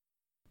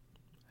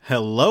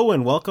Hello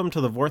and welcome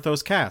to the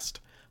Vorthos Cast.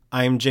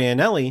 I'm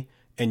Gianelli,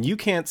 and you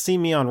can't see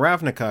me on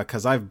Ravnica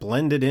because I've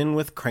blended in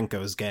with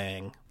Krenko's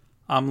gang.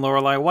 I'm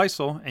Lorelei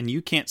Weissel, and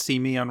you can't see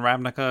me on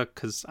Ravnica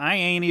because I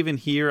ain't even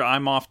here.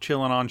 I'm off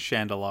chilling on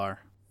Chandalar.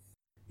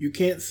 You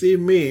can't see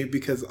me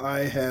because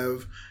I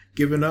have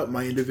given up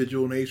my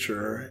individual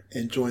nature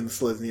and joined the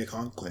Selesnya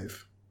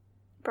Conclave.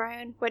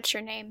 Brian, what's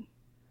your name?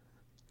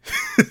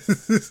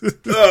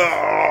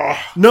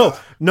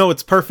 No,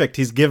 it's perfect.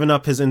 He's given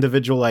up his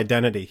individual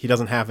identity. He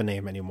doesn't have a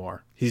name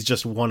anymore. He's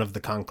just one of the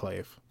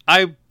Conclave.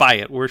 I buy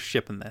it. We're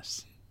shipping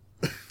this.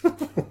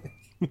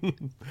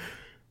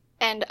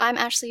 And I'm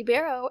Ashley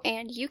Barrow,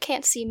 and you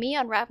can't see me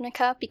on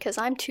Ravnica because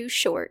I'm too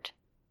short.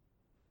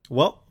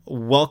 Well,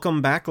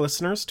 welcome back,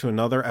 listeners, to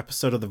another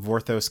episode of the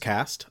Vorthos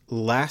Cast.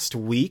 Last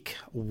week,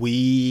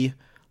 we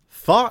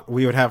thought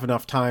we would have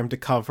enough time to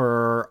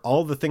cover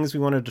all the things we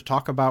wanted to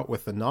talk about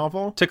with the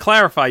novel. To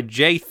clarify,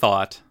 Jay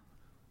thought...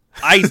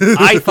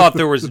 I thought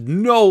there was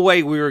no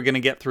way we were going to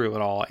get through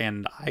it all,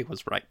 and I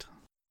was right.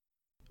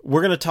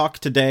 We're going to talk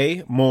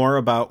today more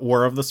about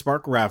War of the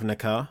Spark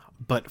Ravnica,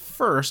 but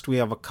first we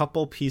have a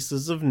couple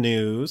pieces of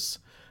news.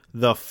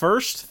 The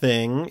first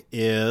thing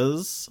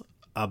is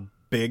a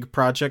big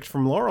project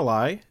from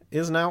Lorelei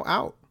is now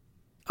out.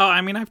 Oh,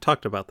 I mean, I've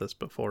talked about this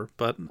before,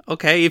 but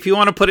okay, if you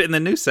want to put it in the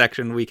news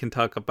section, we can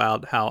talk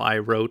about how I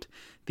wrote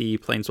the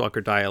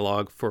Planeswalker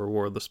dialogue for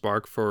War of the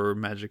Spark for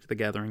Magic the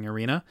Gathering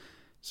Arena.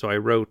 So I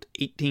wrote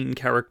 18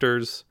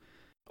 characters,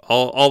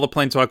 all the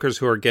Planeswalkers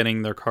who are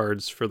getting their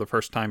cards for the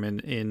first time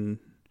in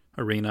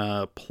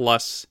Arena,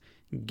 plus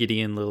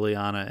Gideon,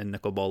 Liliana, and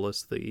Nicol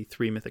Bolas, the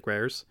 3 Mythic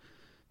Rares.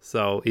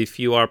 So if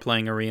you are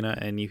playing Arena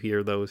and you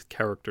hear those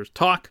characters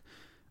talk,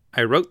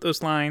 I wrote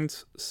those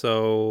lines,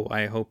 so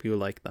I hope you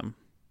like them.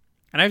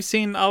 And I've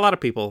seen a lot of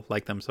people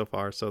like them so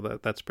far, so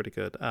that's pretty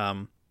good.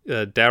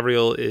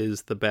 Davriel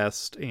is the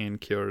best, and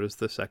Kjur is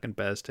the second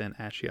best, and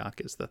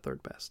Ashiok is the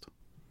third best.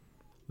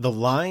 The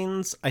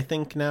lines, I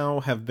think, now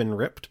have been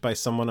ripped by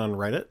someone on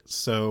Reddit,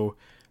 so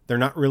they're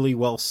not really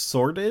well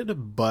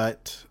sorted,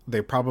 but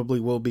they probably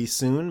will be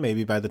soon,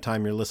 maybe by the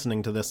time you're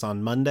listening to this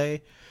on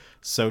Monday.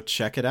 So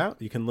check it out.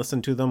 You can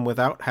listen to them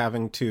without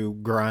having to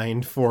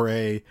grind for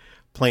a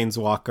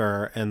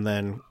Planeswalker and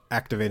then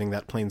activating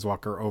that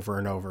Planeswalker over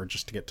and over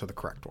just to get to the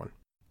correct one.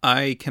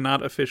 I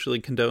cannot officially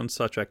condone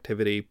such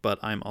activity, but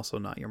I'm also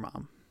not your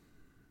mom.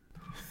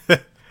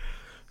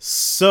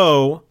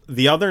 So,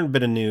 the other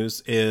bit of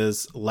news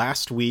is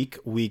last week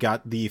we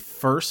got the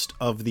first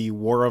of the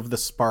War of the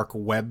Spark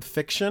web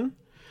fiction.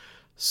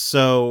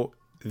 So,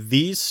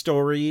 these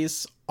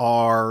stories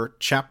are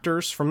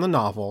chapters from the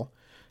novel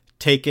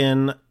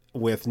taken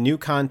with new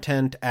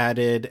content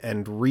added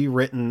and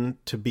rewritten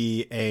to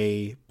be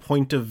a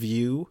point of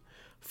view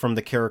from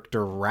the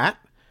character Rat,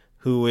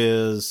 who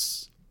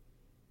is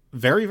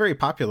very, very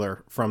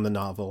popular from the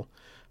novel.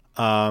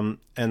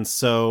 And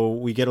so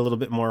we get a little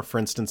bit more. For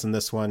instance, in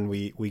this one,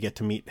 we get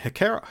to meet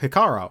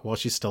Hikara while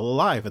she's still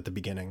alive at the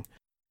beginning.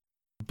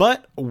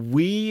 But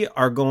we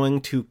are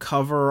going to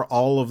cover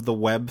all of the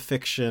web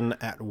fiction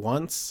at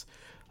once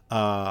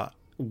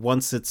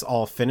it's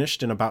all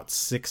finished in about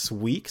 6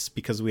 weeks,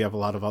 because we have a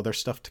lot of other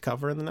stuff to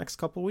cover in the next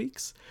couple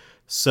weeks.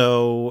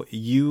 So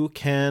you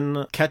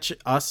can catch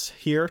us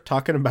here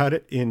talking about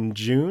it in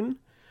June.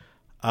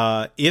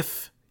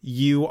 If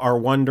you are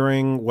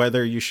wondering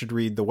whether you should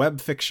read the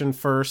web fiction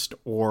first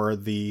or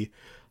the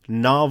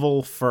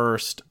novel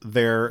first,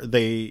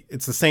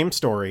 it's the same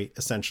story,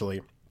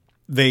 essentially.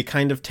 They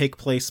kind of take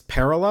place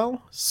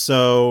parallel.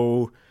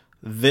 So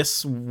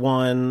this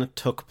one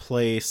took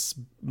place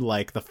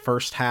like the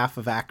first half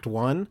of Act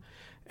 1,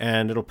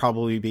 and it'll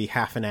probably be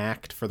half an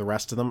act for the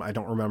rest of them. I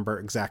don't remember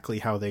exactly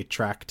how they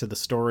track to the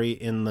story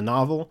in the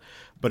novel,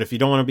 but if you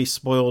don't want to be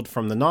spoiled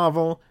from the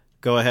novel,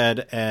 go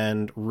ahead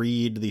and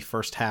read the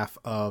first half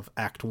of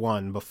Act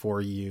 1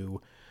 before you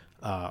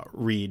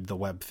read the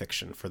web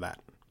fiction for that.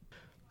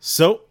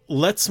 So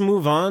let's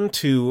move on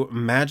to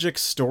Magic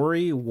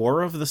Story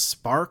War of the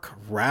Spark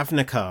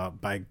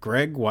Ravnica by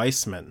Greg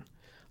Weisman.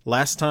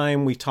 Last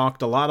time we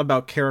talked a lot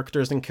about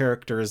characters and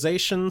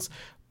characterizations,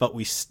 but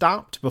we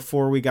stopped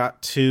before we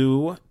got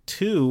to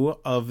 2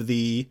 of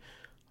the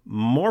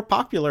more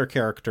popular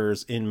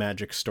characters in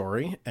Magic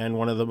Story and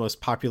one of the most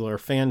popular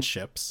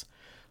fanships,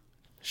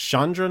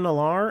 Chandra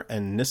Nalaar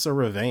and Nissa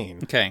Ravain.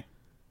 Okay.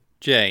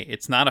 Jay,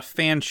 it's not a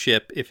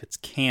fanship if it's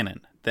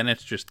canon. Then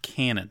it's just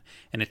canon.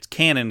 And it's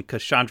canon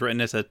because Chandra and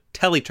Nissa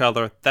tell each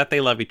other that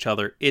they love each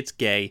other. It's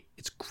gay.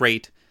 It's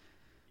great.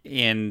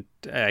 And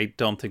I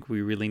don't think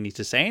we really need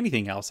to say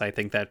anything else. I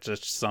think that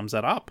just sums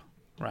it up,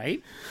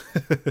 right?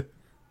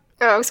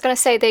 I was going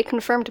to say they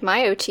confirmed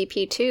my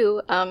OTP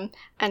too, and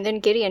then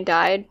Gideon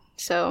died,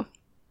 so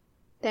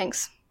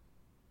thanks.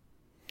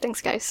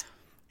 Thanks, guys.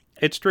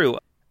 It's true.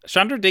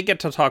 Chandra did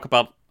get to talk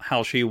about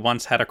how she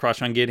once had a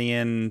crush on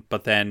Gideon,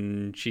 but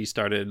then she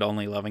started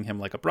only loving him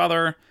like a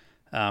brother,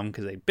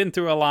 because they'd been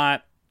through a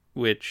lot,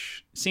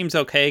 which seems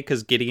okay,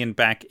 because Gideon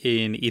back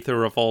in Aether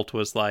Revolt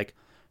was like,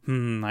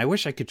 I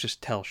wish I could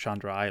just tell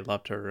Chandra I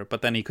loved her,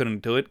 but then he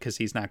couldn't do it because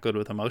he's not good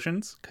with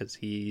emotions, because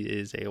he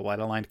is a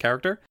white-aligned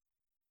character.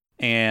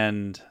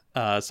 And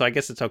so I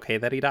guess it's okay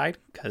that he died,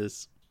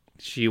 because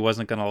she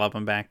wasn't going to love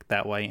him back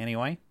that way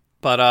anyway.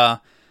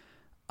 But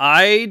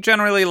I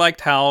generally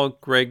liked how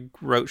Greg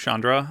wrote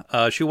Chandra.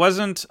 She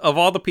wasn't, of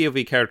all the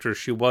POV characters,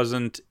 she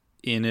wasn't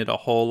in it a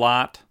whole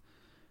lot.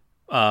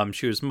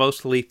 She was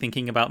mostly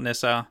thinking about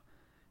Nissa,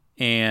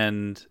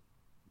 and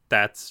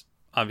that's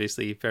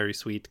obviously very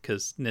sweet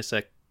because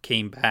Nissa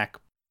came back.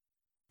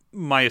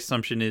 My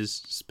assumption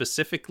is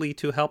specifically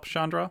to help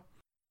Chandra.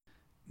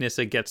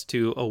 Nissa gets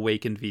to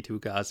awaken Vitu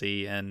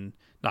Ghazi and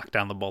knock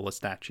down the Bola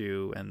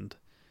statue, and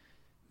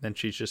then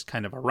she's just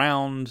kind of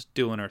around,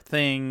 doing her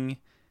thing,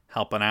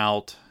 helping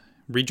out.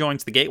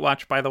 Rejoins the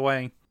Gatewatch, by the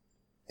way.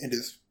 And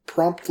is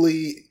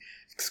promptly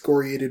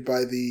excoriated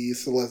by the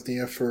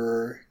Selesnya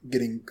for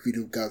getting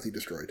Vitu Ghazi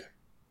destroyed.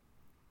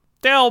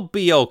 They'll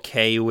be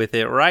okay with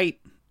it, right?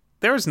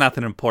 There's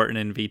nothing important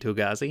in Vitu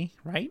Ghazi,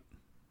 right?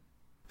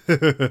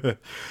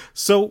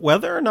 So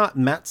whether or not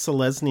Matt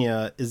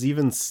Selesnya is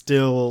even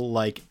still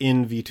like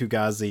in Vitu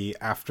Ghazi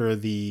after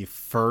the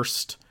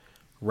first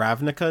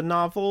Ravnica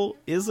novel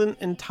isn't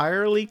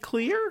entirely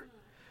clear.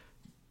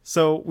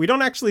 So we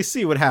don't actually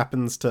see what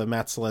happens to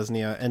Matt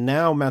Selesnya, and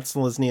now Matt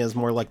Selesnya is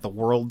more like the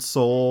world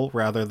soul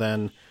rather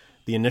than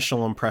the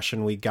initial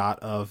impression we got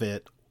of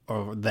it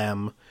or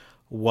them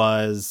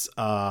was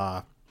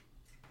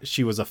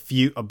she was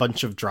a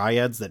bunch of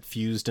dryads that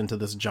fused into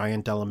this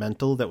giant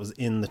elemental that was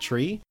in the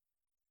tree.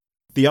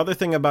 The other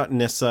thing about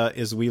Nissa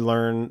is we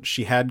learn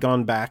she had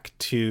gone back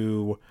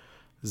to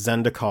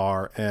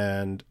Zendikar,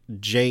 and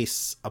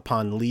Jace,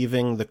 upon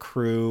leaving the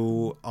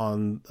crew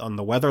on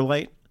the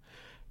Weatherlight,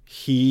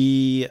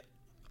 he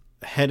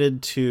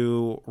headed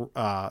to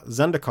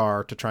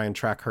Zendikar to try and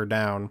track her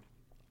down,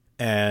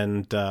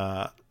 and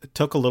it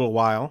took a little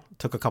while,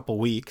 took a couple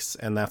weeks,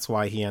 and that's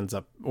why he ends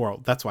up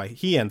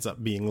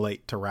being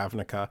late to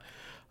Ravnica.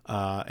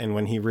 And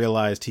when he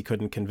realized he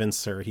couldn't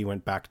convince her, he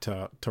went back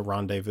to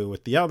rendezvous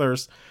with the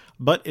others.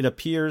 But it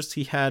appears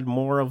he had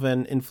more of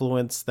an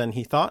influence than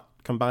he thought,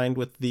 combined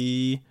with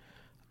the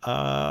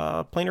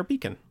planar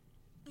beacon.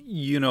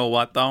 You know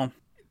what, though?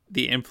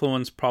 The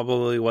influence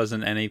probably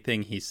wasn't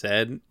anything he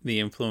said. The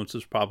influence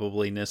was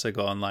probably Nissa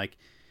going like,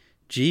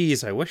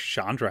 geez, I wish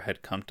Chandra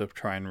had come to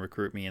try and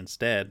recruit me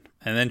instead.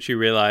 And then she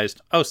realized,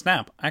 oh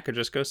snap, I could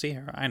just go see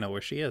her. I know where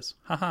she is.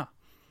 Haha.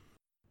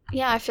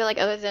 Yeah, I feel like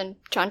other than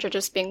Chandra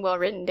just being well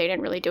written, they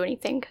didn't really do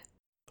anything.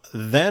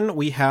 Then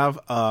we have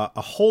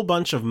a whole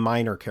bunch of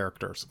minor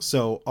characters.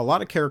 So a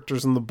lot of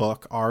characters in the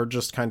book are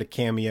just kind of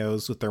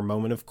cameos with their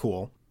moment of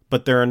cool.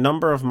 But there are a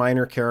number of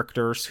minor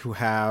characters who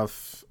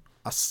have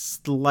a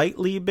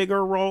slightly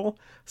bigger role.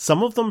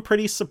 Some of them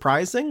pretty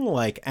surprising,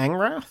 like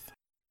Angrath,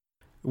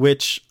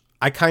 which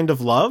I kind of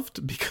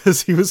loved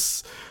because he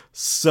was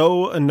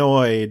so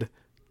annoyed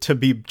to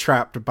be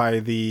trapped by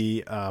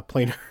the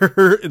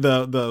planar,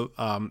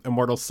 the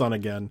immortal sun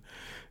again.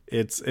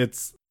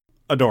 It's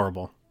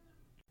adorable.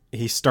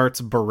 He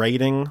starts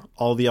berating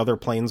all the other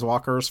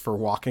planeswalkers for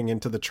walking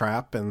into the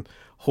trap, and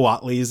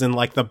Huatli's in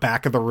like the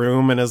back of the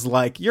room and is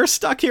like, "You're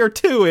stuck here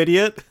too,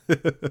 idiot."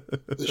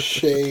 The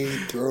shade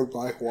thrown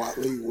by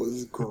Huatli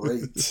was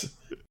great.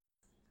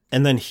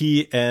 And then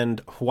he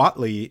and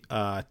Huatli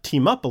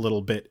team up a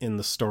little bit in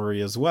the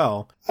story as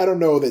well. I don't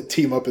know that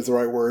team up is the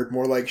right word.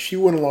 More like she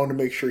went along to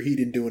make sure he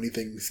didn't do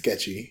anything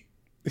sketchy.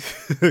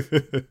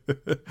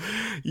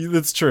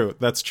 That's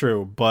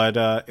true.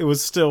 But it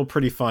was still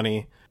pretty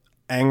funny.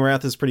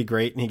 Angrath is pretty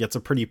great, and he gets a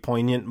pretty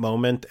poignant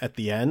moment at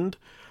the end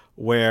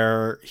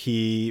where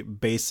he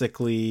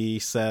basically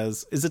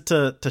says, is it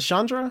to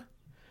Chandra?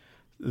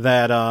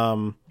 That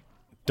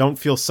don't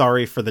feel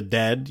sorry for the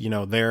dead. You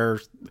know,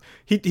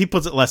 he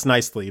puts it less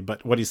nicely,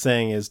 but what he's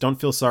saying is,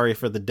 don't feel sorry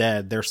for the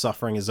dead. Their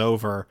suffering is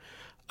over.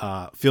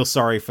 Feel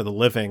sorry for the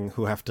living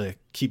who have to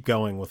keep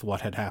going with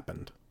what had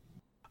happened.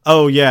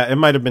 Oh yeah, it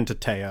might have been to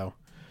Teo.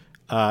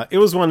 It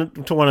was one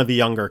of the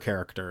younger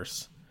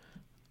characters.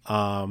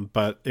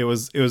 But it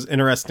was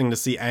interesting to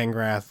see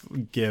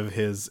Angrath give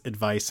his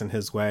advice in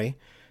his way.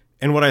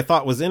 And what I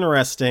thought was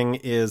interesting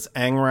is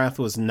Angrath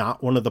was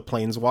not one of the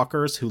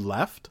planeswalkers who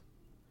left.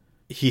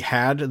 He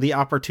had the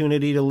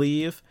opportunity to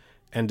leave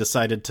and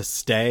decided to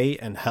stay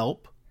and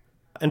help.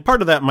 And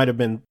part of that might have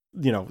been,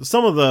 you know,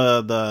 some of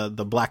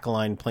the black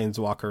aligned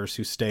planeswalkers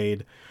who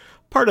stayed.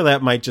 Part of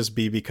that might just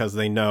be because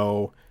they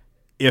know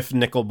if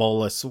Nicol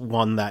Bolas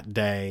won that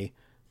day,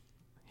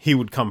 he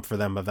would come for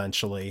them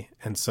eventually.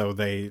 And so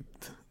they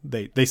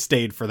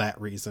stayed for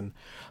that reason.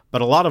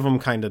 But a lot of them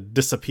kind of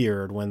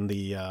disappeared when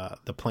the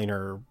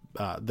planar,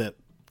 the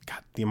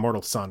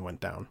immortal sun went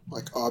down.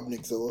 Like Ob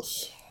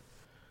Nixilis.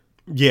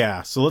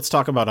 Yeah, so let's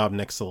talk about Ob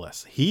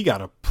Nixilis. He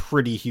got a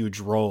pretty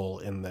huge role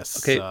in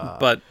this. Okay,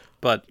 but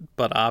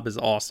Ob is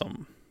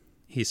awesome.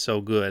 He's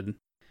so good.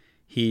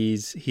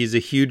 He's a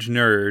huge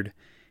nerd,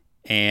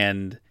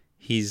 and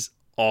he's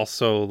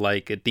also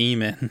like a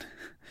demon.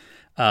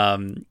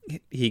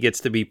 He gets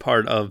to be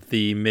part of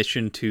the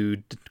mission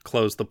to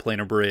close the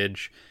planar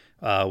bridge,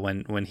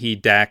 when he,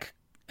 Dak,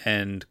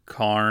 and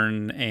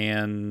Karn,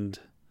 and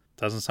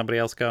doesn't somebody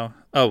else go?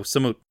 Oh,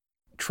 Samut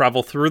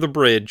travel through the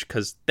bridge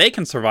because they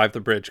can survive the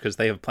bridge because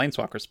they have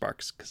Planeswalker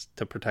Sparks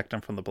to protect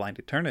them from the Blind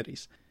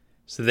Eternities.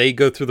 So they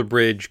go through the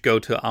bridge, go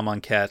to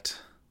Amonkhet,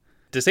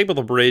 disable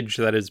the bridge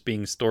that is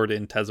being stored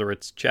in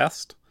Tezzeret's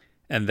chest,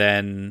 and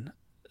then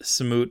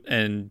Samut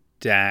and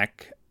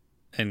Dak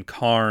and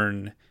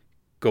Karn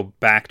go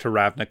back to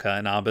Ravnica,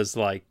 and Abba's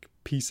like,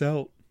 peace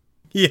out.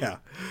 Yeah.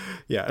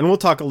 Yeah, and we'll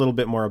talk a little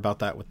bit more about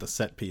that with the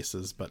set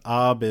pieces, but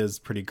Ab is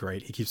pretty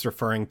great. He keeps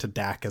referring to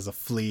Dak as a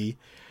flea.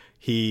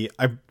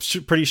 I'm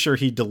pretty sure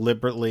he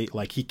deliberately,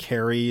 like, he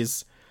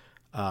carries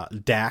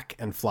Dak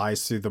and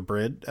flies through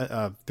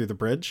the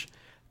bridge.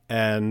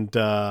 And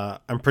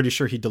I'm pretty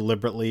sure he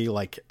deliberately,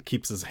 like,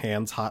 keeps his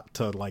hands hot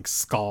to, like,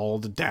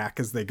 scald Dak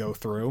as they go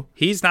through.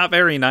 He's not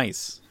very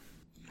nice.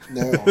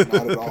 No, not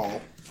at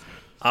all.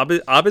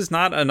 Ab is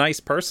not a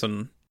nice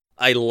person.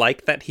 I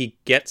like that he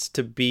gets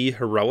to be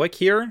heroic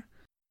here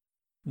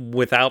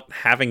without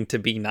having to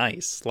be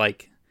nice.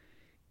 Like,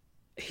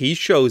 he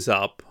shows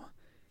up.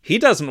 He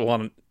doesn't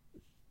want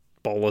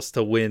Bolas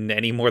to win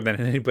any more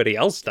than anybody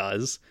else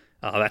does.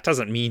 That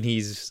doesn't mean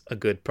he's a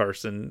good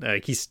person.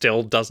 He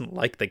still doesn't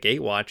like the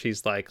Gatewatch.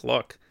 He's like,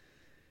 look,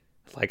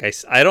 like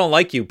I don't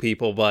like you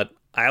people, but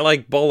I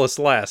like Bolas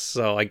less,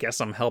 so I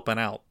guess I'm helping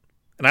out.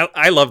 And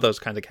I love those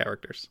kind of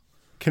characters.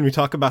 Can we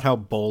talk about how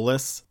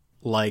Bolas,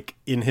 like,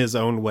 in his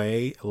own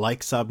way,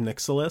 likes Ob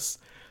Nixilis?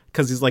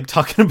 Because he's, like,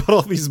 talking about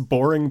all these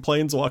boring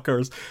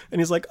planeswalkers,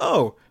 and he's like,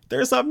 oh,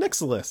 there's Ob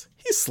Nixilis.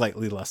 He's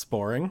slightly less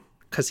boring.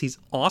 Because he's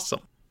awesome.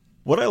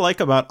 What I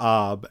like about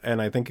Ob,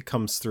 and I think it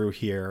comes through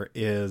here,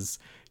 is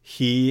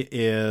he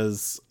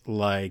is,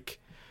 like,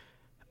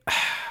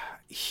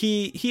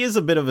 he is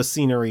a bit of a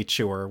scenery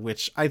chewer,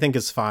 which I think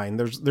is fine.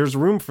 There's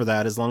room for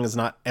that as long as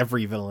not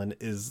every villain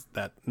is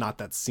not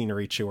that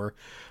scenery chewer.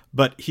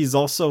 But he's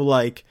also,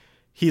 like,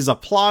 he's a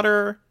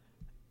plotter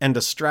and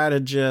a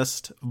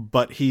strategist,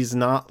 but he's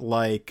not,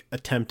 like,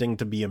 attempting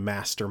to be a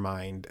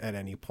mastermind at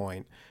any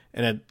point.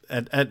 And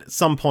at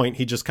some point,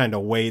 he just kind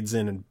of wades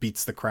in and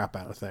beats the crap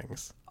out of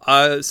things.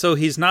 So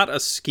he's not a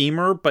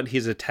schemer, but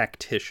he's a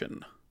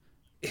tactician.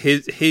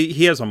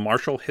 He has a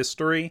martial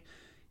history.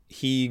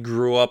 He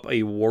grew up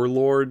a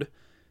warlord.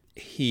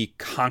 He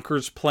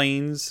conquers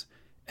planes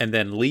and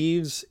then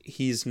leaves.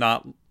 He's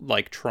not,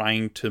 like,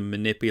 trying to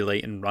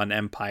manipulate and run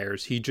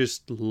empires. He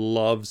just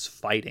loves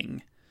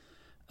fighting.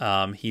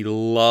 He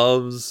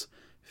loves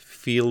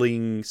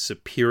feeling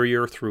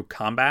superior through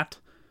combat.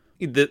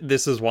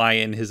 This is why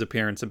in his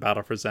appearance in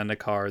Battle for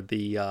Zendikar,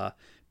 the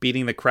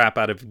beating the crap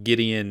out of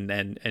Gideon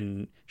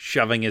and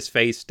shoving his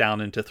face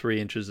down into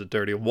 3 inches of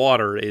dirty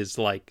water is,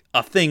 like,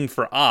 a thing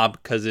for Ob,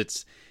 because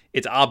it's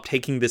Ob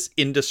taking this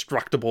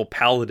indestructible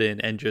paladin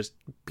and just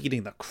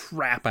beating the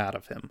crap out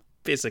of him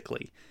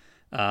physically.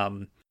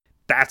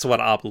 That's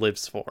what Ob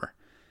lives for.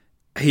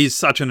 He's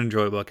such an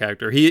enjoyable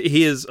character.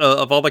 He is,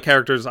 of all the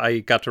characters I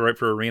got to write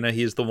for Arena,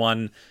 he's the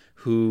one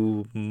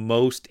who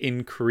most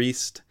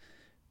increased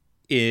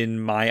in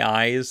my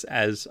eyes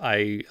as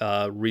I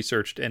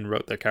researched and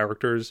wrote the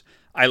characters.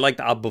 I liked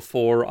Ob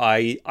before.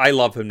 I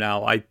love him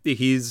now.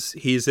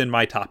 He's in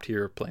my top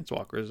tier of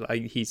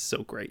Planeswalkers. He's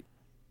so great.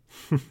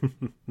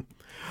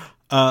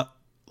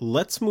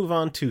 Let's move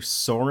on to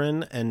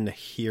Sorin and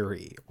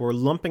Nahiri. We're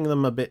lumping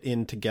them a bit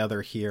in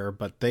together here,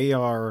 but they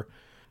are,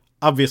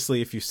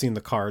 obviously, if you've seen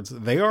the cards,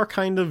 they are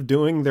kind of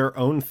doing their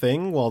own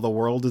thing while the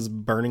world is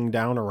burning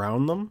down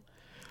around them.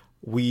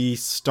 We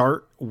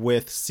start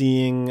with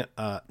seeing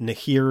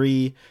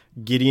Nahiri.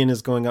 Gideon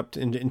is going up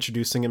and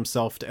introducing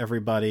himself to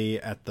everybody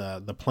at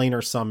the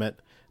Planar Summit,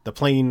 the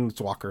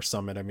Planeswalker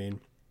Summit, I mean.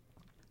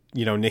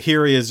 You know,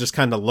 Nahiri is just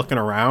kind of looking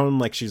around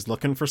like she's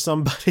looking for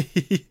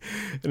somebody.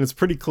 And it's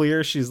pretty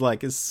clear she's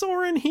like, is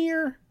Sorin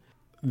here?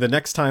 The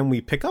next time we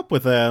pick up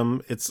with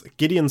them, it's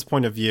Gideon's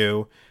point of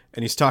view.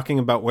 And he's talking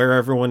about where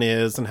everyone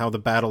is and how the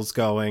battle's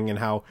going and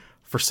how,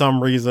 for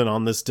some reason,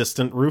 on this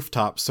distant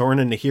rooftop, Sorin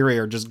and Nahiri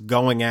are just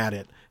going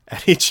at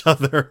each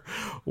other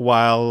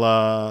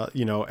while,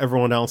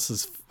 everyone else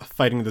is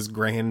fighting this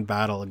grand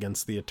battle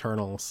against the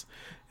Eternals.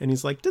 And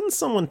he's like, didn't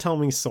someone tell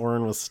me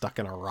Sorin was stuck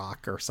in a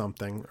rock or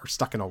something, or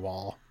stuck in a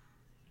wall?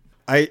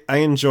 I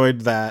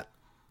enjoyed that.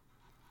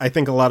 I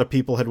think a lot of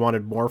people had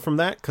wanted more from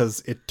that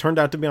because it turned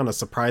out to be on a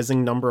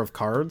surprising number of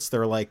cards.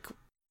 There are like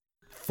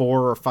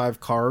 4 or 5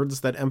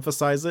 cards that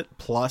emphasize it,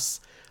 plus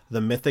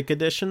the mythic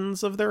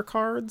editions of their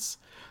cards.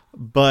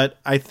 But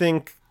I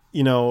think,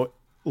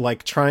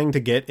 like, trying to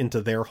get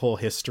into their whole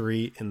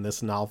history in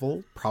this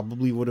novel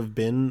probably would have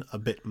been a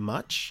bit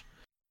much.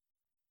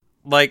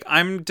 Like,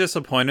 I'm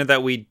disappointed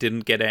that we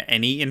didn't get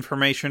any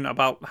information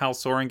about how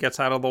Sorin gets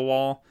out of the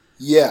wall.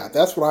 Yeah,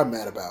 that's what I'm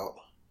mad about.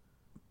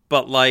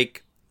 But,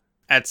 like,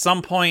 at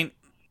some point,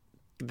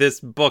 this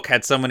book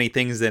had so many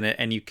things in it,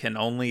 and you can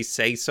only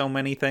say so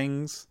many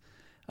things.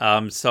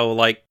 So,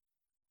 like,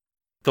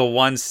 the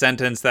one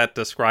sentence that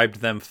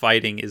described them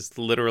fighting is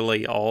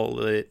literally all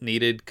it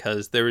needed,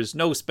 because there is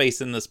no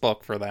space in this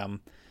book for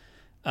them.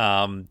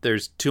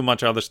 There's too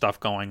much other stuff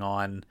going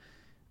on.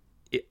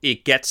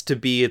 it gets to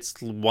be its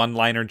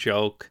one-liner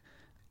joke.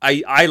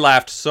 I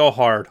laughed so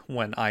hard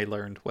when I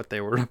learned what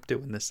they were up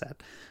to in this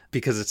set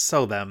because it's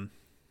so them.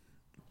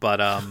 But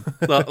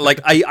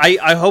like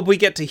I hope we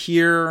get to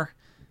hear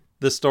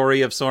the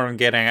story of Soren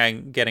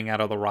getting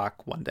out of the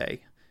rock one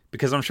day,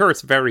 because I'm sure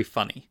it's very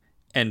funny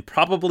and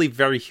probably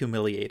very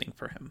humiliating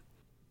for him.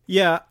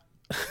 Yeah.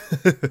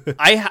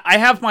 I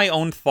have my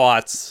own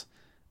thoughts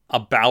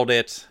about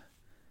it,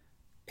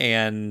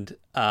 and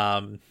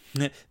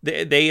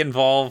they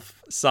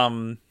involve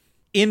some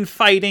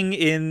infighting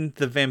in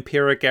the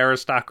vampiric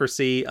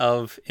aristocracy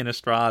of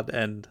Innistrad,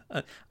 and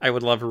I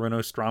would love Runo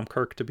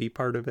Stromkirk to be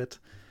part of it.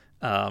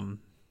 And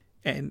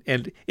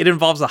it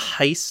involves a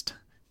heist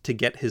to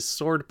get his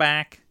sword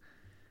back,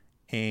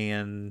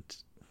 and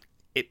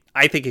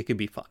I think it could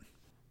be fun.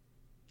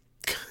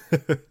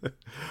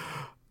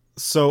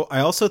 So I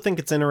also think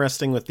it's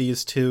interesting with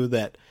these two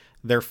that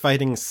their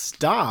fighting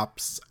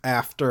stops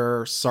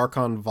after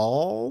Sarkon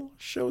Vol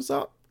shows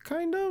up,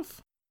 kind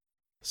of.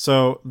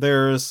 So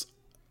there's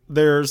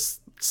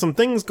some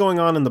things going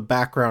on in the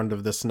background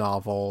of this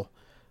novel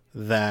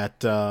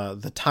that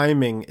the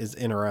timing is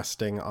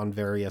interesting on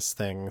various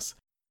things.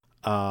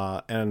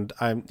 And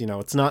I'm,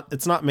 it's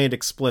not made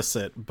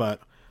explicit,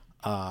 but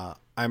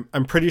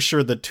I'm pretty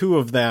sure the two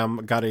of them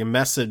got a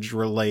message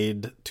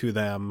relayed to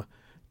them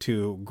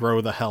to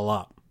grow the hell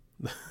up.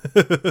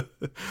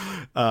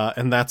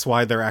 And that's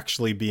why they're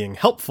actually being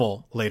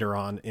helpful later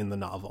on in the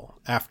novel,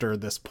 after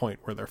this point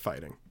where they're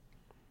fighting.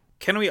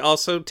 Can we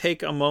also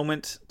take a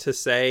moment to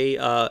say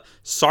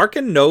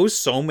Sarkon knows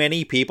so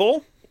many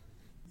people?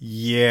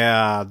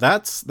 Yeah,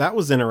 that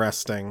was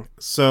interesting.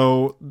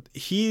 So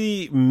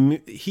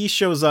he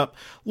shows up.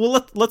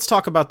 Well, let's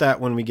talk about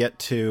that when we get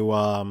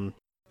to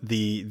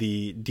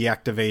the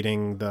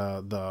deactivating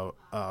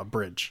the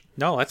bridge.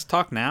 No, let's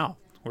talk now.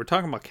 We're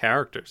talking about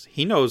characters.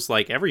 He knows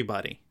like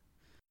everybody.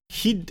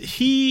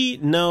 He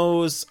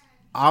knows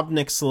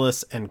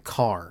Obnixilis and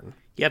Karn.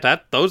 Yeah,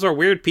 those are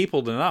weird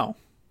people to know.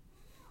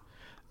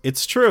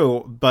 It's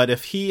true, but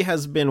if he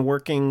has been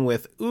working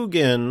with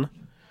Ugin,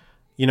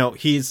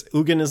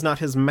 Ugin is not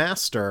his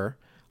master,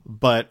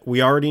 but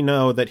we already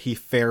know that he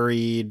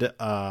ferried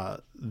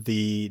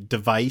the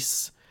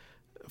device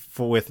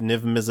with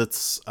Niv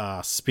Mizzet's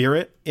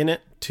spirit in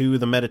it to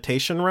the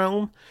meditation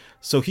realm.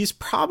 So he's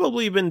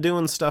probably been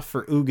doing stuff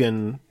for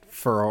Ugin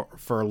for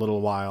a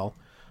little while.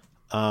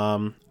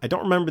 I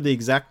don't remember the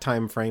exact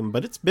time frame,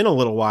 but it's been a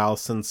little while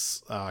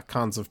since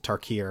Khans of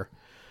Tarkir.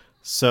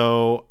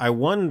 So I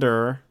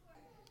wonder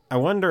if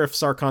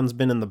Sarkon's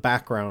been in the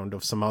background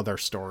of some other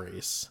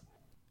stories.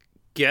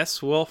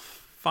 Guess we'll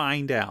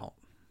find out.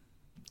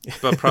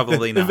 But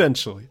probably not.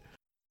 Eventually.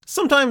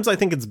 Sometimes I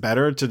think it's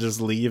better to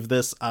just leave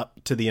this up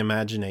to the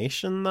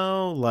imagination,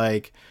 though.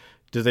 Like,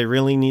 do they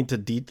really need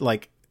to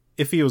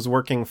if he was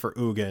working for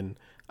Ugin,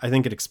 I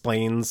think it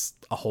explains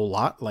a whole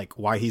lot, like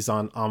why he's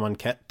on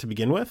Amonkhet to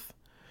begin with.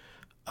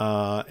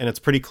 And it's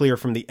pretty clear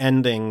from the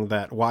ending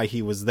that why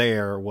he was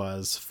there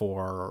was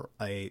for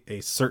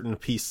a certain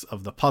piece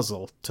of the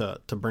puzzle to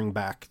bring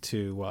back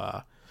to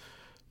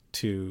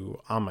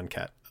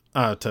Amonkhet,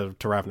 to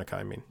Ravnica,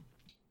 I mean.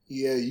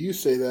 Yeah, you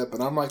say that,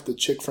 but I'm like the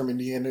chick from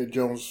Indiana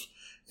Jones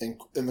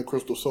in the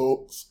Crystal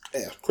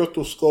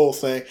Skull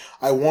saying,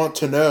 "I want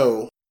to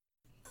know."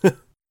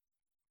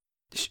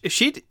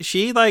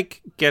 She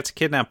like gets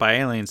kidnapped by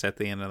aliens at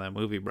the end of that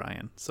movie,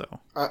 Brian. So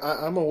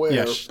I'm aware,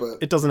 Yeah, but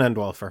it doesn't end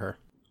well for her.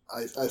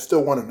 I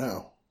still want to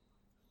know.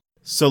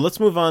 So let's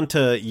move on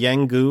to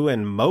Yanggu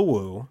and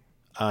Mowu,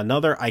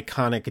 another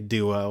iconic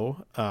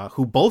duo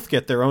who both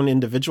get their own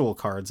individual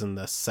cards in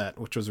this set,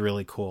 which was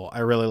really cool. I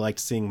really liked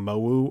seeing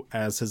Mowu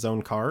as his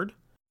own card.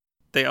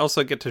 They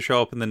also get to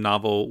show up in the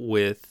novel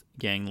with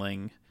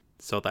Yangling,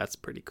 so that's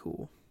pretty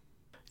cool.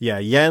 Yeah,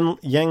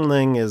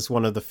 Yangling is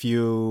one of the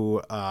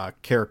few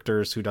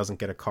characters who doesn't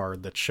get a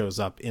card that shows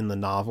up in the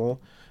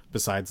novel,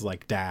 besides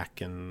like Dak,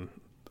 and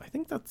I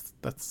think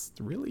that's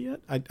really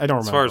it. I don't remember.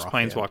 As far as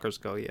Planeswalkers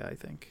go, yeah, I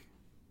think.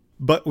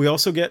 But we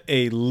also get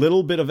a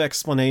little bit of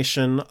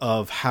explanation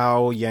of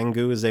how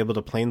Yanggu is able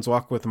to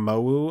planeswalk with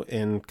Mowu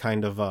in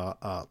kind of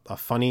a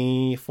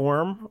funny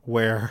form,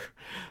 where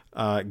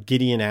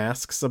Gideon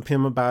asks of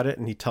him about it,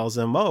 and he tells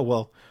him, "Oh,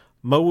 well,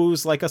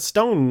 Mowu's like a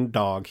stone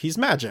dog. He's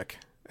magic."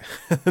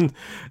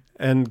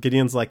 and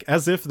Gideon's like,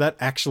 as if that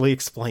actually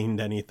explained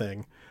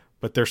anything.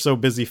 But they're so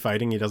busy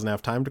fighting, he doesn't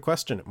have time to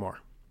question it more.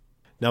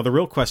 Now, the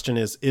real question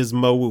is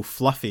Mowu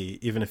fluffy,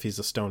 even if he's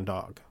a stone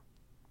dog?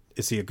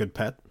 Is he a good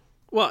pet?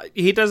 Well,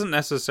 he doesn't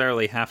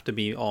necessarily have to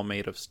be all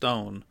made of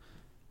stone.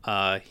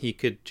 He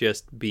could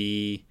just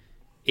be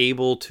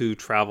able to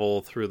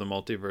travel through the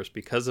multiverse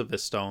because of the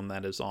stone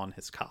that is on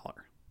his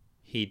collar.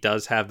 He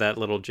does have that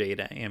little jade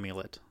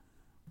amulet.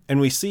 And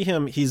we see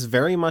him, he's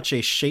very much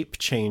a shape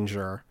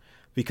changer,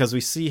 because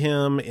we see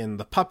him in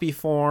the puppy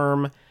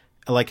form.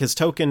 Like, his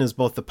token is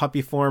both the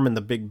puppy form and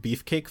the big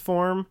beefcake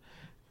form.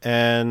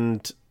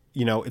 And,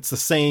 it's the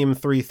same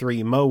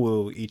 3/3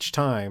 Mowu each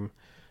time.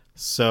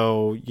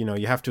 So,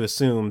 you have to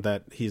assume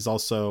that he's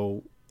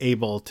also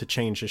able to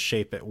change his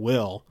shape at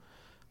will.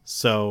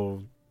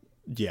 So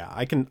yeah,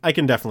 I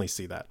can definitely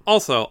see that.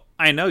 Also,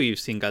 I know you've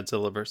seen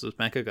Godzilla vs.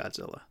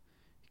 Mechagodzilla.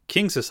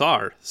 King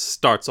Caesar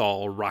starts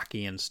all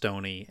rocky and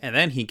stony, and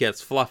then he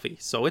gets fluffy,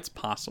 so it's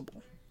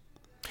possible.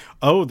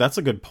 Oh, that's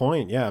a good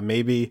point. Yeah,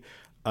 maybe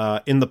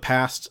in the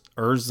past,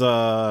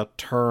 Urza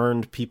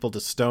turned people to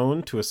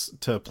stone to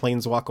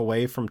planeswalk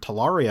away from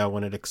Talaria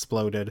when it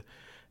exploded,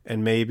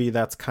 and maybe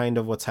that's kind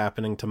of what's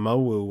happening to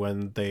Mowu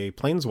when they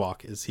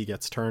planeswalk, is he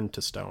gets turned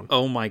to stone.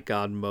 Oh my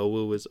god,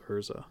 Mowu is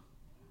Urza.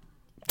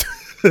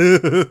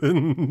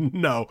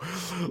 No.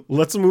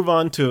 Let's move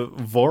on to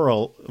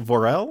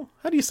Vorel?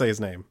 How do you say his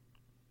name?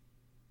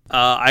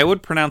 I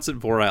would pronounce it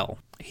Vorel.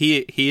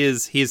 He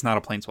is not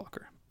a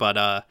planeswalker,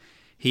 but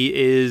he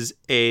is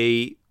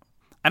a...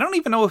 I don't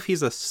even know if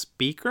he's a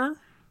speaker.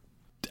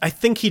 I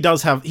think he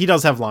does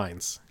have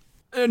lines.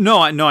 No,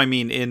 I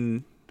mean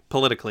in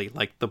politically,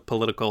 like the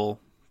political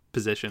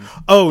position.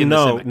 Oh,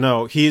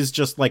 no, he's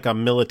just like a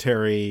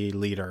military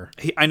leader.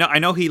 I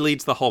know he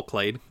leads the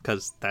Hulkblade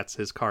because that's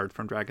his card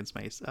from Dragon's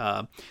Maze.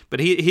 But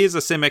he is a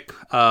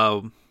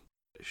Simic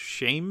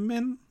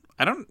shaman.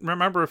 I don't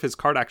remember if his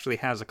card actually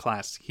has a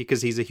class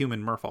because he's a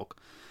human merfolk.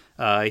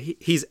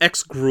 He's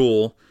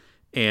ex-Gruul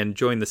and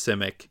joined the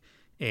Simic.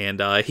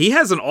 And he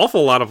has an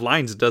awful lot of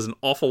lines, does an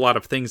awful lot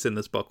of things in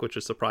this book, which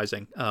is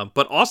surprising.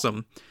 But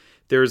awesome.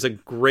 There's a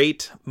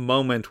great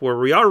moment where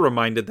we are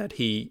reminded that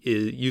he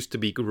used to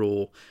be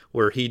Gruul,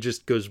 where he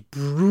just goes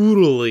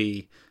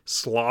brutally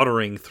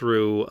slaughtering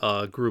through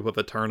a group of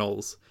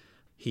Eternals.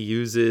 He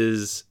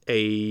uses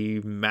a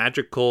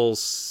magical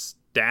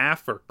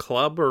staff or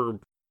club or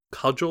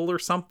cudgel or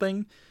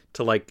something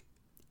to like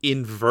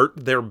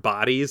invert their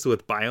bodies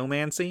with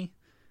biomancy,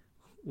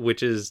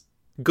 which is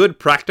good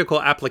practical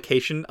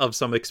application of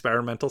some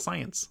experimental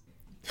science.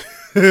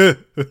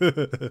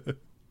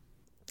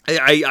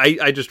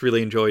 I just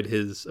really enjoyed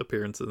his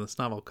appearance in this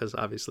novel because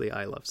obviously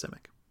I love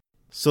Simic.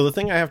 So the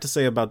thing I have to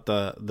say about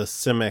the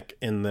Simic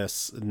in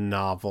this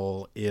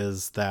novel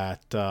is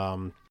that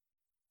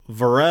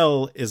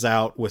Varel is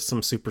out with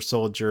some super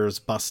soldiers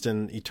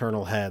busting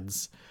eternal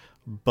heads,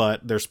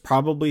 but there's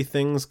probably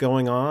things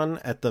going on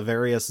at the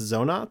various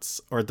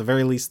Zonats, or at the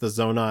very least the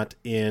Zonat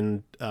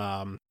in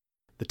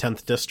the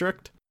 10th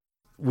district.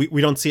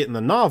 We don't see it in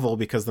the novel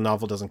because the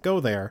novel doesn't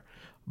go there,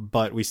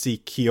 but we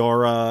see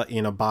Kiora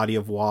in a body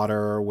of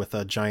water with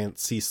a giant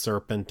sea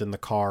serpent in the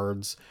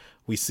cards.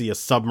 We see a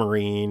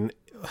submarine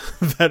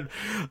that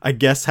I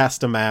guess has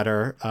to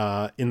matter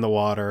in the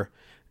water.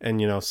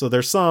 And, so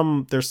there's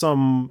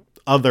some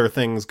other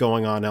things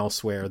going on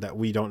elsewhere that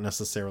we don't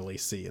necessarily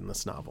see in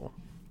this novel.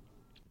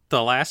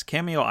 The last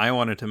cameo I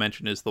wanted to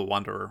mention is the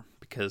Wanderer,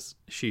 because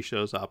she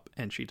shows up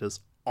and she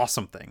does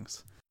awesome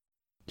things.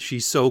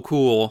 She's so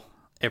cool.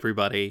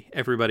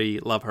 Everybody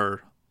love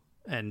her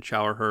and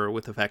shower her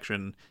with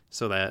affection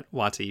so that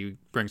WotC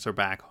brings her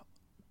back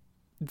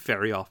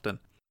very often.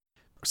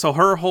 So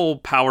her whole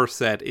power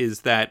set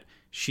is that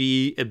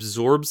she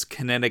absorbs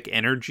kinetic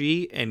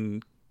energy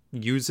and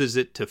uses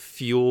it to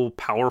fuel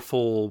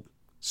powerful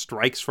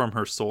strikes from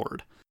her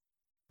sword.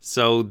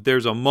 So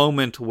there's a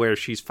moment where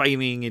she's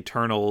fighting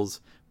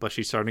Eternals, but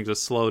she's starting to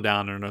slow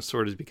down and her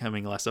sword is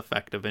becoming less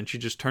effective. And she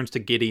just turns to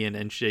Gideon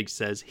and she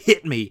says,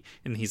 "Hit me."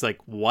 And he's like,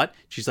 "What?"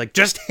 She's like,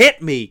 "Just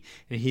hit me."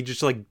 And he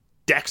just like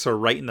decks her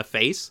right in the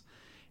face.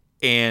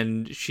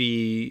 And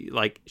she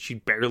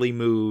barely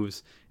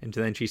moves. And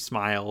then she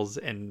smiles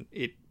and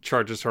it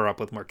charges her up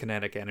with more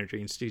kinetic energy.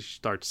 And she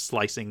starts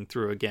slicing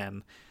through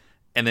again.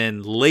 And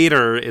then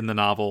later in the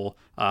novel,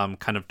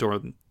 kind of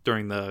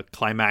during the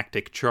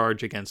climactic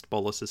charge against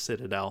Bolas's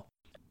Citadel,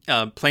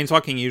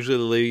 planeswalking usually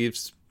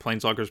leaves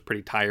planeswalkers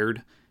pretty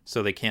tired,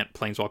 so they can't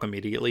planeswalk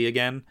immediately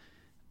again.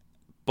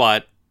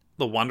 But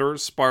the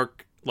Wanderer's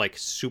Spark like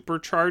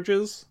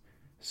supercharges,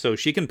 so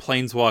she can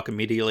planeswalk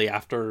immediately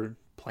after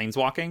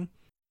planeswalking,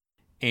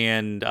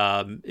 and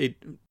it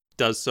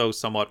does so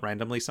somewhat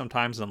randomly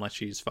sometimes unless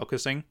she's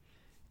focusing.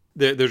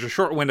 There's a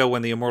short window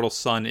when the Immortal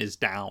Sun is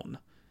down,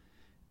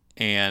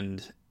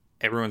 and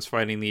everyone's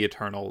fighting the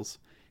Eternals,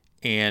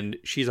 and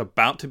she's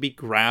about to be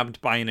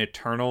grabbed by an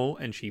Eternal,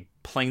 and she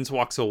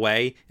planeswalks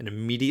away and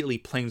immediately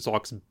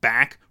planeswalks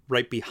back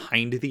right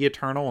behind the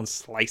Eternal and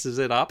slices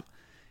it up,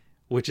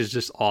 which is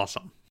just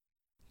awesome.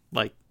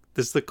 Like,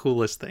 this is the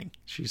coolest thing.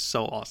 She's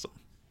so awesome.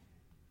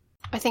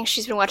 I think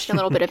she's been watching a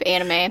little bit of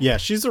anime. Yeah,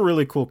 she's a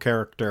really cool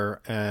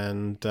character,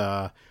 and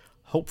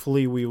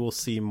hopefully we will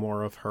see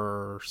more of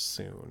her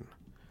soon.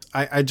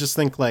 I just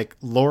think, like,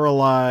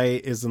 Lorelei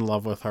is in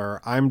love with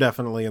her. I'm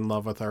definitely in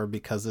love with her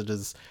because it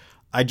is...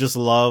 I just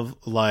love,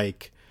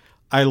 like...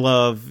 I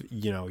love,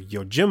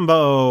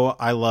 Yojimbo.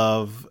 I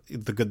love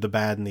The Good, the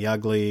Bad, and the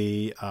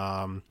Ugly.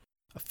 A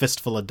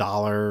Fistful of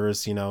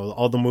Dollars.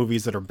 All the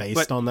movies that are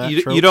based on that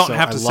trope. You don't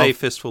have to say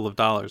Fistful of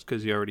Dollars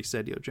because you already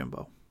said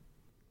Yojimbo.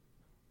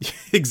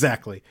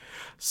 Exactly.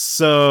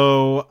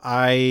 So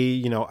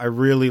I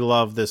really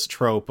love this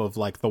trope of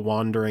like the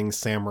wandering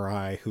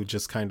samurai who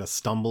just kind of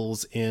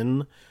stumbles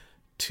in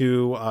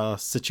to a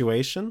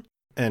situation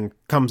and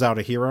comes out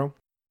a hero.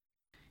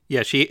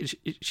 Yeah,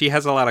 she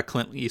has a lot of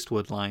Clint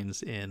Eastwood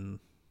lines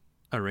in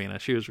Arena.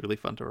 She was really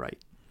fun to write.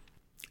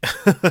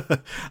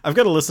 I've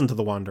got to listen to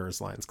the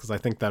Wanderer's lines because I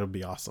think that would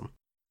be awesome.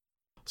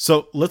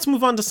 So let's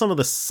move on to some of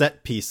the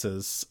set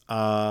pieces.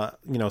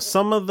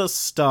 Some of the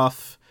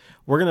stuff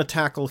we're going to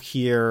tackle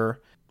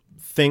here,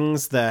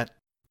 things that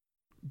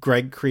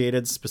Greg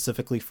created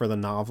specifically for the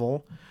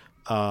novel,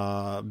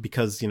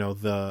 because,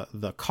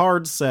 the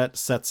card set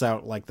sets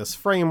out like this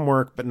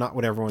framework, but not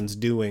what everyone's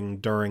doing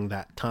during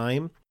that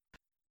time.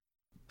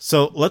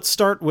 So let's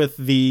start with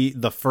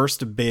the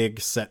first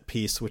big set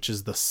piece, which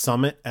is the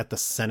summit at the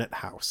Senate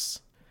House.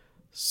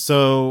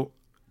 So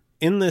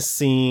in this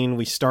scene,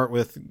 we start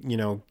with,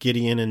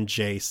 Gideon and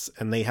Jace,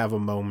 and they have a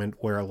moment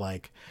where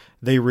like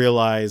they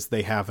realize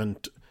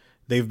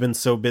they've been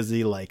so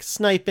busy like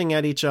sniping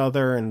at each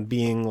other and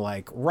being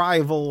like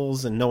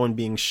rivals and no one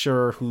being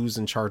sure who's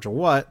in charge of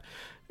what.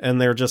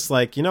 And they're just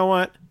like, you know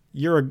what?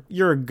 You're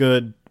a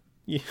good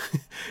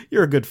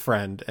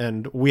friend,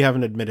 and we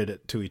haven't admitted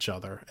it to each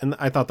other. And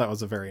I thought that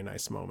was a very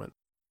nice moment.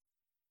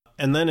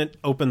 And then it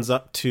opens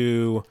up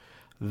to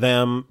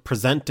them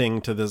presenting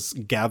to this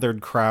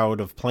gathered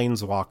crowd of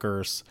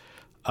planeswalkers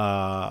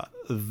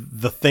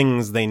the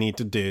things they need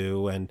to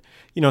do. And,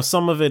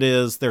 some of it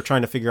is they're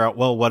trying to figure out,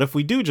 well, what if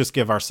we do just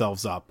give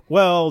ourselves up?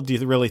 Well, do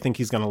you really think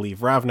he's going to leave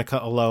Ravnica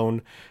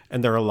alone?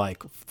 And there are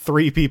like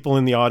 3 people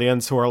in the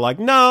audience who are like,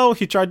 no,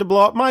 he tried to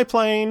blow up my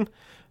plane.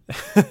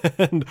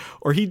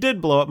 Or he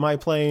did blow up my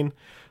plane.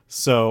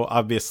 So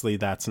obviously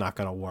that's not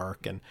going to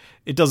work. And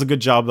it does a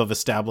good job of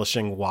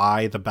establishing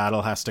why the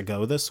battle has to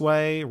go this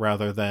way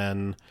rather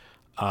than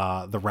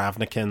the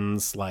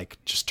Ravnicans like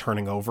just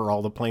turning over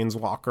all the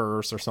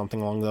planeswalkers or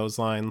something along those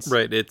lines.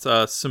 Right. It's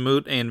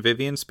Samut and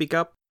Vivian speak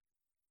up.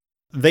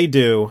 They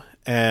do.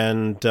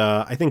 And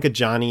I think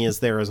Ajani is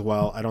there as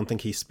well. I don't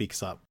think he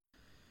speaks up.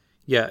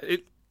 Yeah,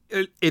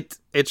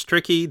 it's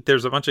tricky.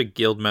 There's a bunch of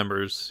guild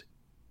members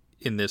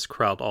in this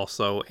crowd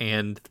also,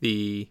 and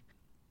the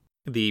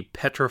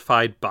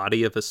petrified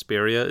body of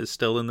Asperia is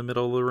still in the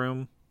middle of the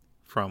room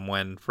from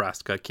when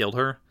Vraska killed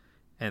her,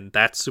 and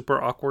that's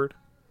super awkward.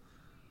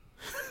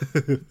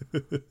 It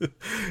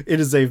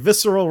is a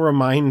visceral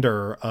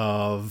reminder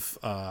of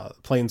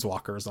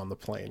planeswalkers on the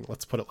plane.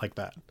 Let's put it like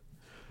that.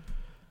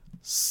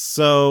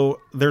 So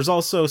there's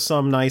also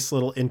some nice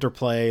little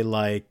interplay,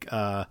 like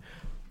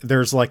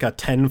there's like a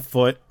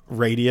 10-foot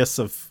radius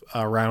of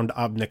around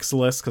Ob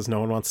Nixilis because no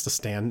one wants to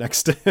stand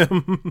next to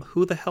him.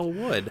 Who the hell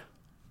would?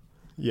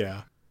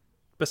 Yeah.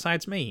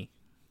 Besides me.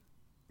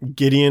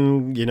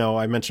 Gideon,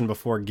 I mentioned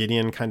before,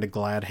 Gideon kind of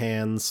glad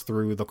hands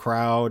through the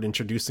crowd,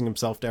 introducing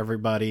himself to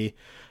everybody.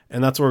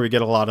 And that's where we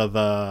get a lot of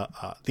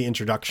the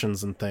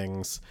introductions and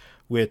things,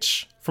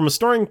 which from a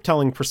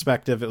storytelling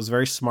perspective, it was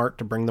very smart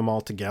to bring them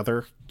all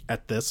together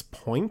at this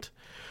point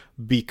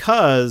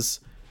because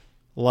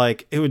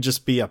like it would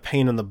just be a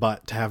pain in the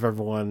butt to have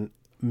everyone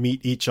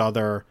meet each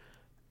other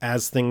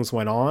as things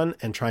went on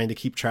and trying to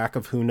keep track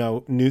of who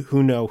knew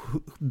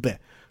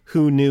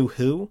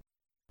who.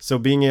 So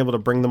being able to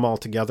bring them all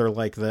together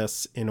like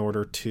this in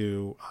order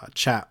to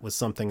chat was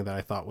something that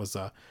I thought was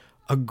a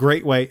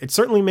great way. It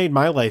certainly made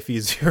my life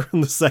easier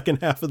in the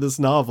second half of this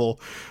novel.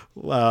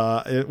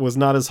 It was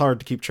not as hard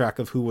to keep track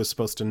of who was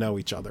supposed to know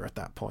each other at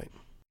that point.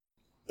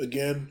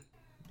 Again,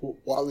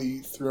 Wally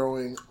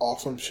throwing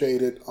awesome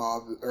shade at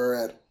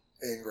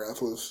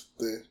Angrath was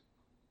the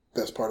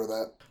best part of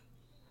that.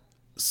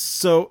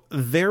 So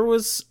there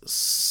was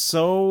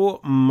so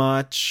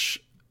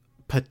much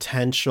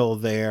potential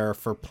there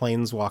for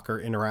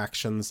planeswalker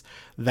interactions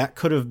that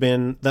could have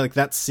been like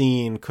that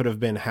scene could have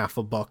been half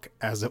a book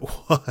as it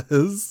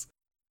was.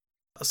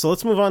 So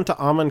let's move on to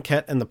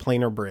Amonkhet and the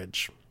Planar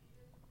Bridge.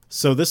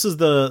 So this is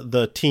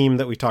the team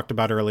that we talked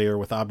about earlier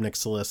with Ob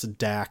Nixilis,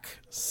 Dak,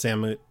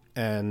 Samut,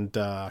 and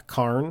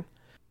Karn.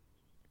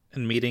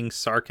 And meeting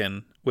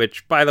Sarkhan,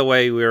 which, by the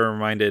way, we were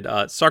reminded,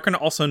 Sarkhan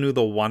also knew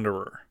the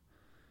Wanderer,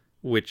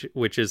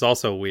 which is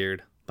also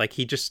weird. Like,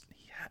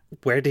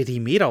 where did he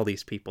meet all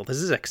these people? This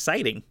is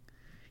exciting.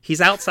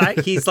 He's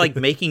outside. He's like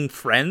making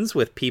friends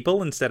with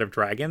people instead of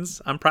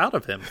dragons. I'm proud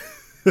of him.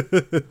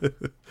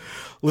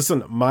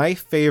 Listen, my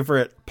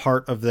favorite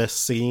part of this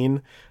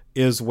scene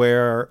is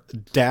where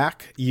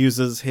Dak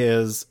uses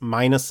his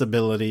minus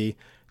ability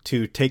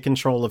to take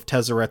control of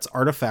Tezzeret's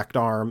artifact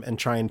arm and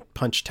try and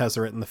punch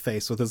Tezzeret in the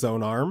face with his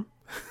own arm.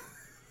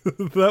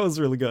 That was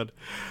really good.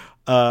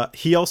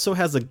 He also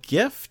has a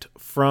gift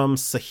from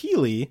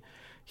Saheeli.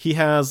 He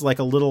has like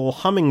a little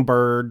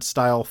hummingbird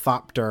style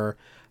thopter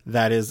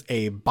that is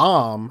a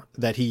bomb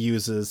that he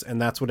uses,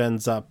 and that's what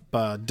ends up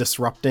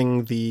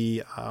disrupting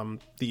the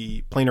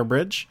planar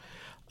bridge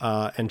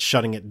and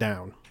shutting it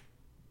down.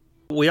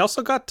 We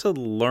also got to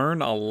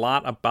learn a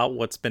lot about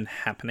what's been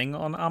happening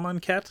on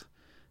Amonkhet.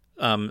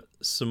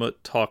 Samut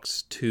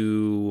talks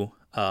to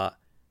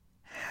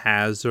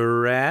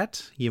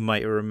Hazaret. You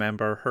might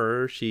remember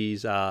her.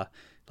 She's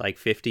like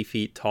 50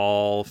 feet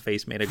tall,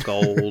 face made of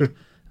gold,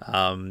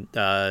 kind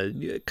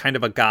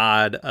of a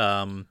god.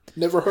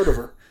 Never heard of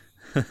her.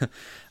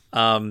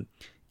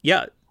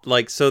 Yeah,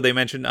 like, so they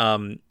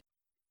mentioned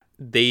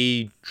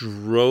they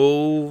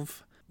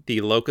drove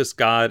the Locust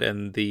God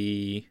and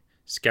the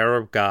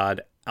Scarab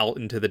God out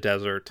into the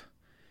desert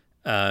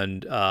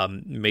and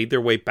made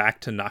their way back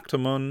to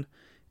Noctamon,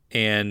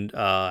 and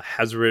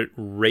Hazoret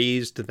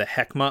raised the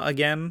Heckma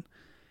again,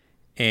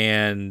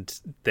 and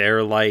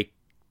they're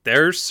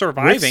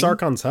surviving. With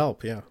Sarkon's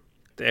help, yeah.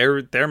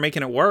 They're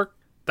making it work.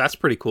 That's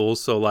pretty cool.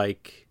 So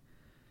like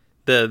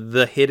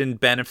the hidden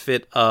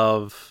benefit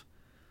of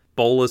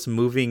Bolus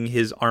moving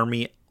his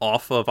army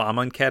off of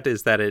Amonkhet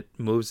is that it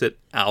moves it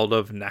out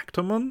of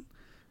Noctamon,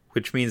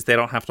 which means they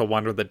don't have to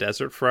wander the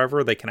desert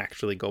forever. They can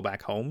actually go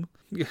back home.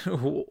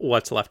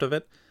 What's left of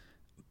it.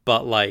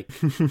 But like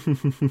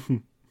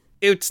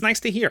it's nice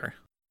to hear.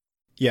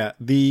 Yeah,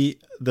 the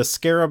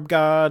Scarab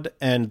God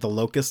and the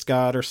Locust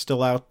God are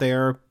still out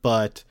there,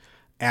 but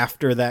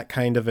after that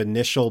kind of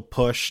initial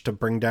push to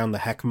bring down the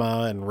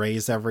Heckma and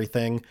raise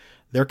everything,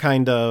 they're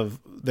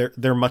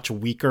much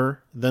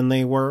weaker than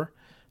they were.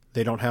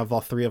 They don't have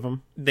all three of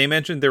them. They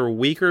mentioned they're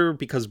weaker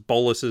because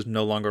Bolus is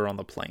no longer on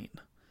the plane.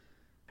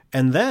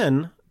 And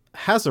then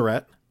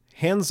Hazoret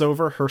hands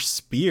over her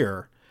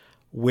spear,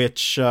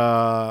 which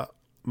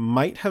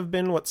might have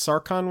been what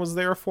Sarkon was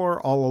there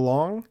for all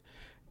along.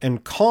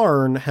 And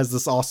Karn has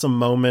this awesome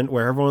moment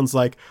where everyone's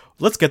like,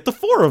 let's get the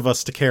four of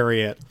us to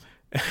carry it.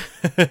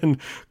 And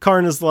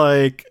Karn is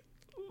like,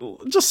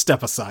 just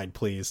step aside,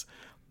 please.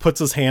 Puts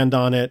his hand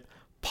on it,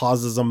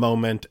 pauses a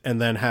moment,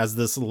 and then has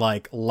this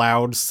like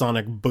loud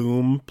sonic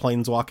boom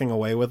planeswalking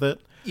away with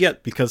it. Yeah.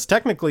 Because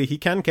technically he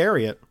can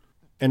carry it.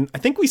 And I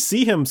think we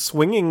see him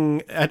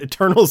swinging at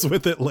Eternals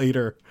with it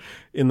later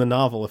in the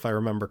novel, if I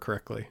remember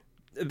correctly.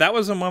 That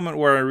was a moment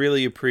where I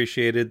really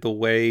appreciated the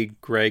way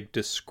Greg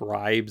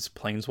describes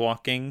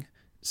planeswalking.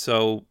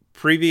 So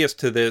previous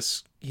to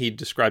this, he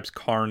describes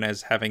Karn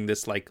as having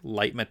this like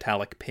light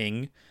metallic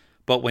ping.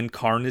 But when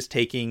Karn is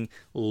taking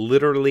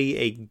literally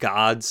a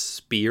god's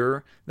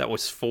spear that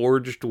was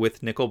forged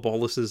with Nicol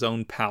Bolas's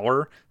own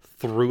power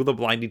through the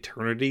Blind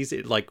Eternities,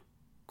 it like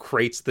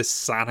creates this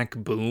sonic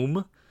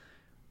boom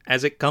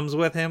as it comes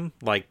with him.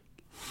 Like,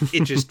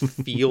 it just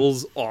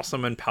feels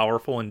awesome and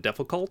powerful and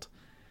difficult,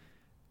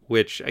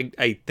 which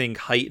I think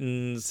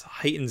heightens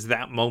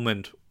that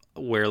moment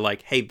where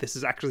like, hey, this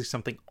is actually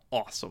something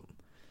awesome.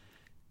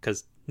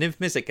 Because Nymph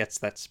Mizzet gets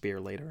that spear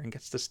later and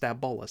gets to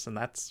stab Bolas, and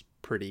that's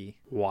pretty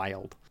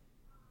wild.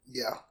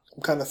 Yeah,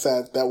 I'm kind of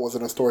sad that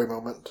wasn't a story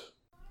moment.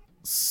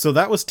 So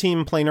that was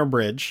Team Planar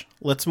Bridge.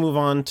 Let's move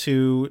on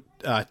to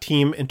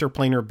Team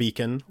Interplanar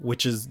Beacon,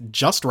 which is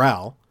just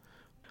Ral.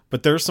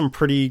 But there's some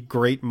pretty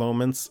great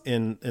moments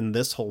in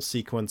this whole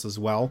sequence as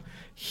well.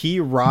 He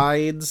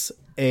rides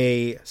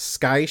a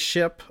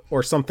skyship,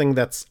 or something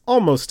that's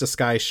almost a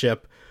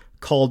skyship,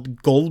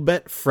 called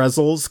Golbet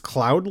Frezel's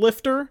Cloud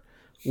Lifter,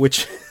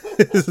 which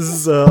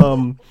is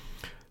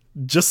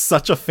just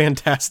such a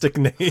fantastic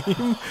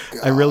name.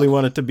 I really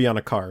want it to be on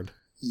a card.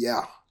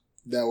 Yeah,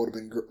 that would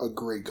have been a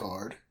great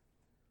card.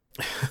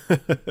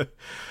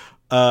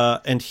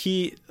 And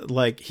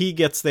he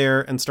gets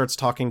there and starts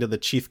talking to the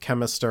chief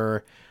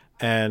chemister,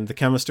 and the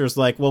chemister's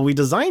like, well, we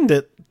designed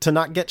it to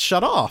not get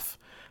shut off.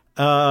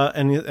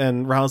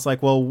 And Rao's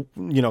like, well,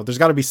 you know, there's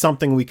got to be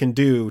something we can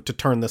do to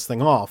turn this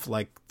thing off.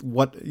 Like,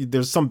 what?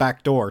 There's some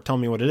back door. Tell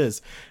me what it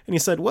is. And he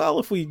said, well,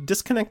 if we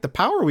disconnect the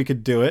power, we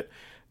could do it.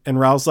 And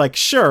Rao's like,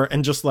 sure.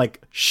 And just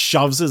like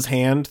shoves his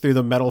hand through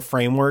the metal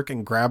framework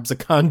and grabs a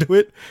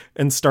conduit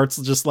and starts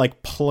just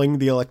like pulling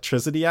the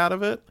electricity out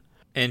of it.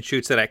 And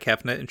shoots it at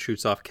Kefnet and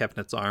shoots off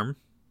Kefnet's arm.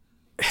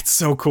 It's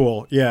so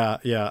cool. Yeah.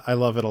 I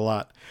love it a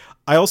lot.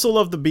 I also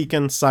love the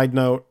beacon. Side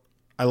note,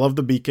 I love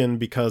the beacon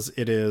because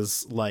it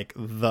is like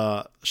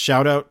the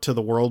shout out to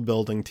the world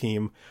building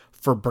team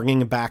for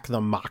bringing back the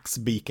Mox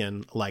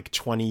beacon like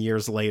 20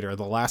 years later.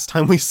 The last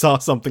time we saw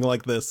something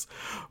like this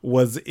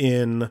was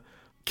in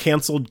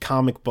canceled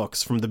comic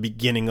books from the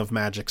beginning of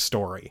Magic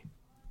Story,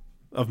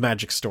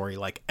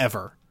 like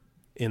ever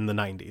in the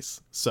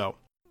 90s. So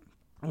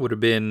would have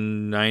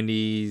been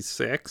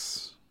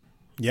 96.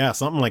 Yeah,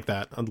 something like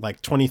that.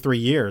 Like 23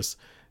 years.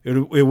 It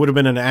would have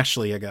been an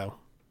Ashley ago.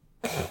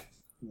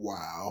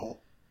 Wow.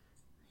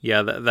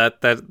 Yeah,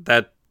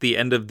 that the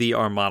end of the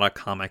Armada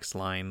comics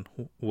line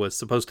was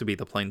supposed to be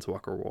the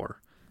Planeswalker War,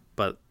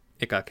 but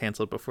it got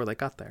canceled before they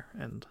got there.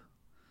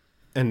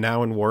 And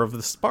now in War of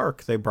the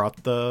Spark, they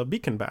brought the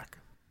beacon back.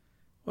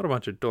 What a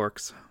bunch of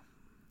dorks.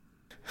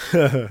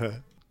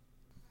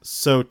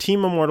 So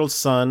Team Immortal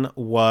Sun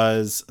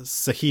was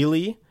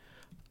Saheeli,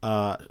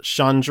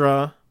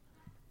 Chandra,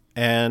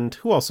 and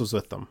who else was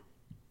with them?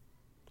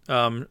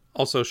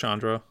 Also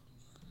Chandra.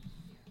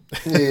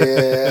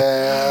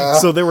 Yeah.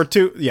 So there were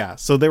two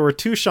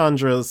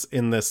Chandras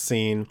in this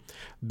scene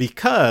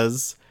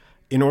because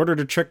in order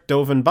to trick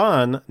Dovin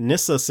Baan,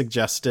 Nissa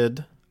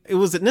suggested,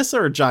 was it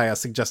Nissa or Jaya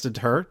suggested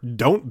to her,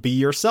 don't be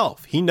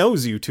yourself. He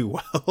knows you too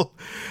well.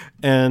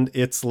 And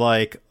it's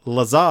like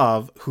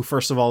Lazav, who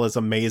first of all is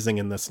amazing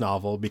in this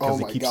novel because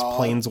he keeps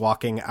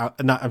planeswalking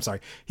out.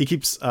 He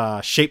keeps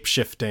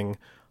shape-shifting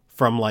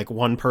from like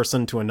one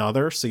person to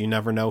another, so you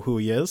never know who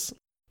he is.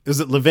 Is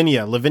it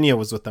Lavinia? Lavinia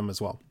was with them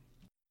as well.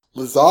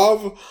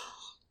 Lazav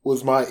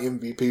was my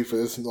MVP for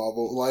this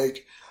novel.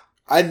 Like,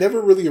 I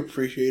never really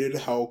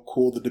appreciated how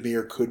cool the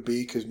Dimir could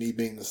be, because me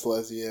being the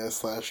Silesia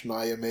 /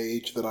 Naya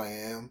mage that I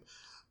am.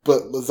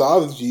 But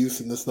Lazav's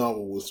use in this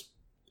novel was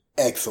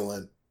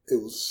excellent.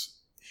 It was,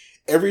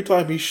 every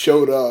time he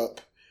showed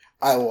up,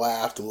 I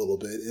laughed a little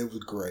bit. It was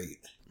great.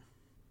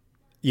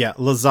 Yeah,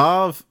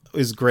 Lazav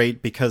is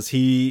great because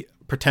he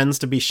pretends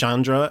to be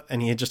Chandra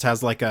and he just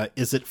has like a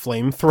is it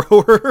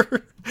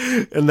flamethrower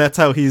and that's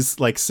how he's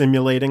like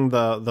simulating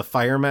the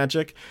fire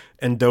magic,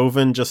 and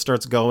Dovin just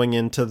starts going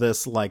into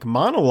this like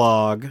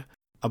monologue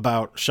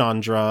about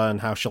Chandra and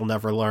how she'll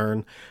never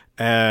learn,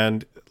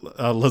 and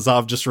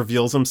Lazav just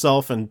reveals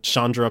himself and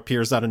Chandra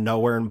appears out of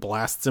nowhere and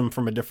blasts him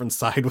from a different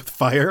side with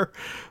fire,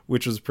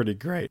 which was pretty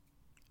great.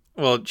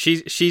 Well,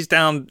 she's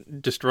down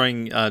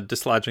destroying,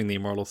 dislodging the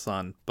immortal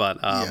sun, but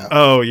Yeah.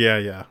 Oh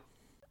yeah.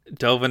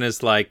 Dovin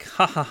is like,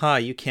 ha ha ha,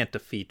 you can't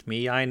defeat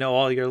me. I know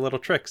all your little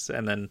tricks.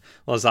 And then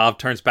Lazav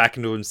turns back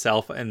into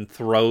himself and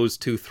throws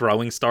 2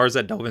 throwing stars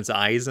at Dovin's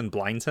eyes and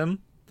blinds him.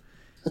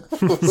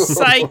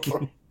 Psych!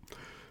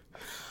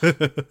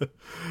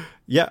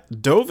 Yeah,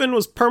 Dovin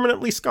was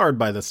permanently scarred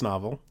by this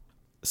novel.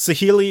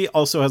 Saheeli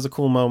also has a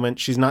cool moment.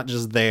 She's not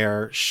just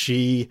there.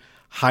 She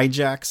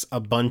hijacks a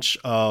bunch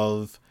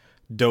of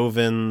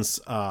Dovin's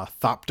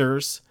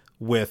thopters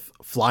with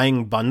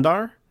flying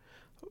Bundar,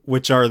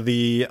 which are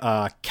the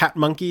cat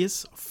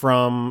monkeys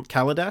from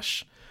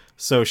Kaladesh.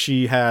 So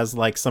she has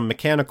like some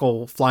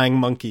mechanical flying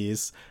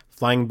monkeys,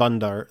 flying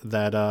Bundar,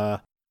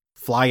 that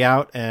fly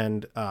out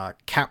and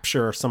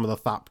capture some of the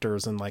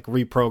thopters and like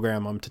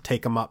reprogram them to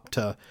take them up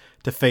to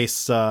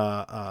face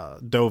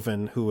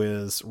Dovin, who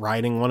is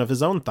riding one of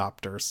his own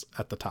thopters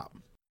at the top.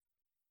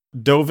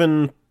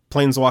 Dovin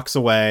planeswalks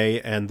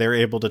away and they're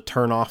able to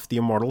turn off the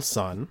immortal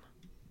sun.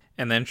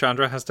 And then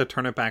Chandra has to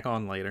turn it back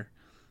on later.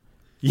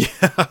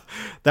 Yeah,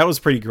 that was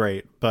pretty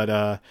great.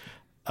 But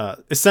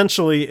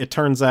essentially, it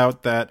turns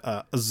out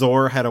that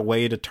Azor had a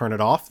way to turn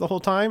it off the whole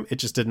time. It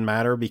just didn't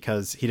matter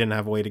because he didn't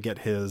have a way to get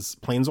his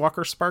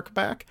Planeswalker spark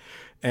back.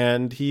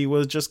 And he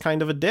was just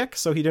kind of a dick,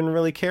 so he didn't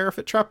really care if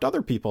it trapped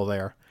other people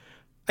there.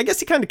 I guess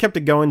he kind of kept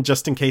it going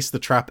just in case the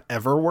trap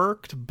ever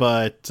worked,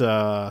 but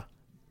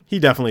he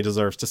definitely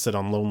deserves to sit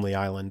on Lonely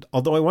Island.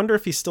 Although I wonder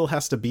if he still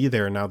has to be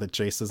there now that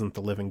Jace isn't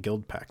the living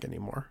guild pack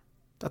anymore.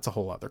 That's a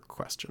whole other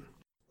question.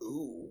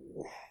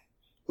 Ooh.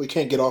 We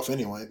can't get off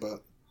anyway,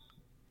 but...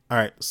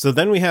 Alright, so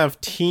then we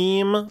have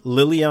Team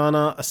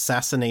Liliana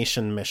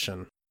Assassination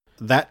Mission.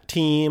 That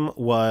team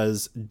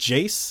was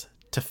Jace,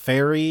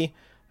 Teferi,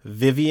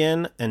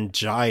 Vivian, and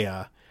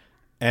Jaya.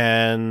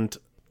 And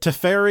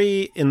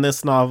Teferi in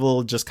this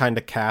novel just kind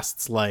of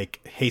casts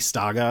like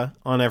Heystaga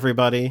on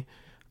everybody.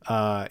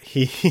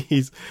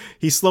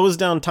 He slows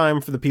down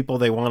time for the people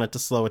they want it to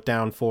slow it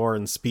down for,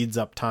 and speeds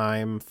up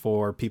time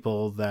for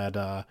people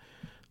that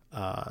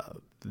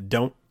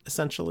don't,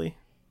 essentially.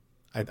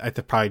 I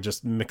probably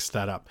just mixed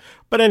that up.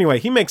 But anyway,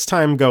 he makes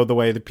time go the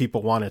way that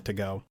people want it to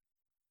go.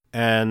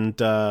 And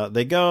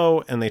they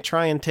go and they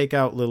try and take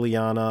out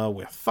Liliana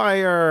with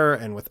fire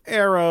and with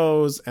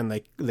arrows, and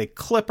they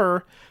clip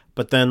her.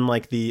 But then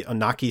like the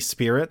Anaki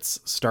spirits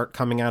start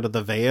coming out of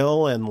the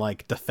veil and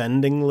like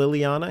defending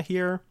Liliana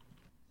here.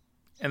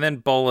 And then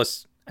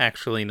Bolus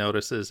actually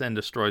notices and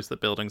destroys the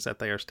buildings that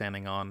they are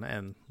standing on,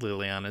 and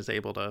Liliana is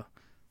able to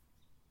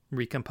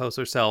recompose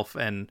herself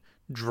and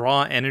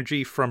draw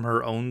energy from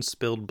her own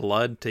spilled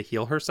blood to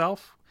heal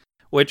herself,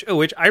 which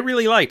I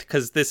really liked,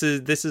 because this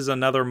is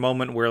another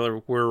moment where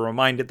we're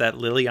reminded that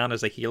Liliana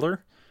is a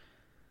healer.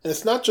 And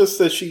it's not just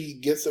that she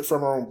gets it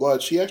from her own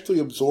blood; she actually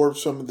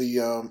absorbs some of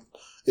the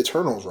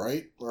Eternals,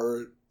 right?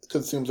 Or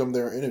consumes some of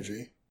their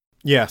energy.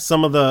 Yeah,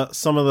 some of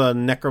the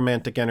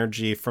necromantic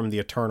energy from the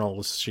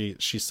Eternals she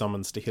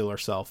summons to heal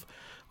herself,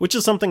 which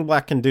is something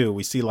Black can do.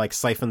 We see like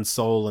Siphon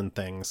Soul and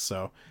things,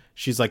 so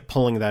she's like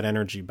pulling that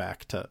energy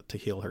back to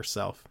heal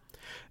herself.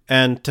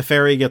 And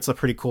Teferi gets a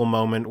pretty cool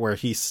moment where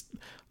he's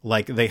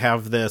like, they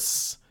have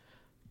this,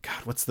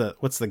 God, what's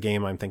the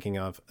game I'm thinking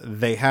of?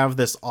 They have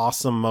this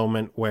awesome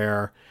moment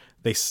where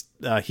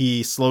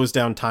he slows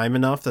down time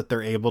enough that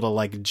they're able to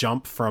like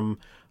jump from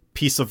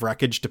piece of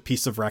wreckage to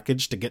piece of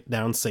wreckage to get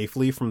down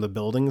safely from the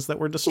buildings that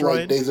were destroyed. So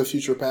like Days of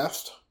Future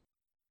Past?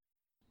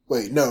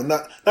 Wait, no,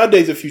 not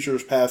Days of Future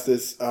Past.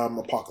 It's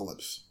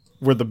Apocalypse.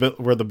 Where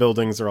the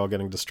buildings are all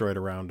getting destroyed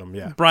around them,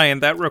 yeah.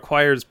 Brian, that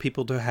requires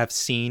people to have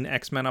seen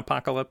X-Men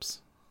Apocalypse.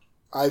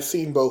 I've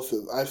seen both.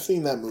 I've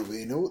seen that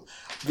movie.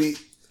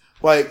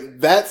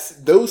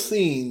 Those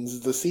scenes.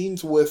 The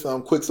scenes with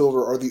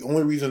Quicksilver are the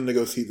only reason to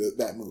go see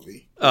that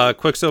movie.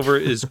 Quicksilver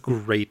is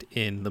great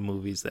in the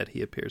movies that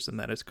he appears in.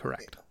 That is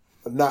correct.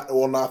 Not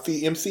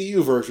the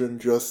MCU version,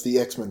 just the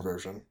X-Men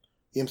version.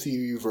 The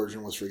MCU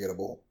version was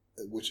forgettable,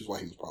 which is why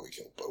he was probably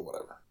killed. But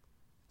whatever.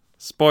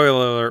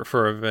 Spoiler alert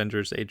for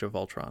Avengers: Age of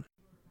Ultron.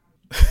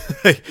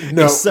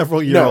 No, a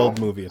several-year-old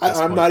movie at this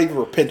point. I'm not even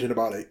repentant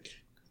about it.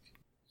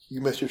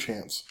 You missed your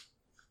chance.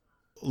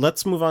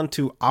 Let's move on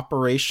to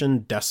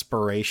Operation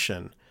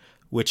Desperation,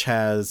 which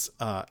has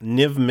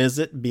Niv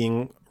Mizzet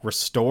being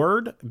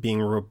restored, being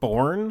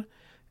reborn,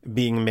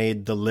 being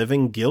made the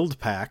living guild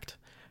pact,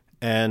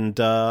 and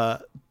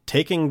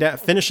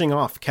finishing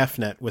off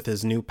Kefnet with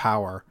his new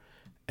power,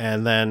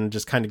 and then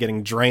just kind of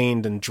getting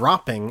drained and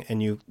dropping,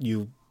 and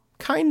you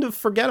kind of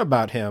forget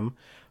about him,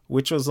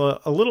 which was a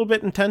little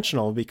bit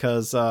intentional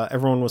because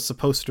everyone was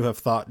supposed to have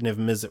thought Niv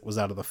Mizzet was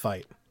out of the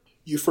fight.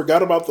 You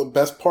forgot about the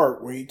best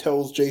part where he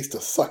tells Jace to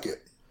suck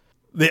it.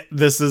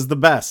 This is the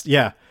best,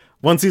 yeah.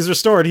 Once he's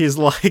restored, he's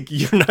like,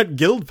 "You're not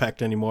guild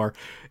pact anymore."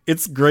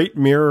 It's great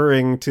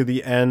mirroring to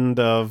the end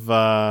of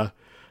the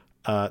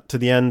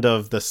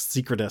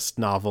Secretist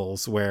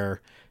novels,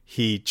 where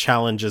he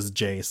challenges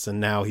Jace, and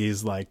now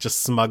he's like just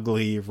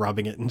smugly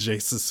rubbing it in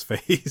Jace's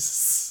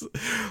face,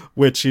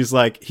 which he's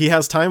like, he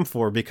has time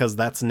for because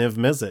that's Niv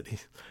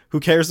Mizzet. Who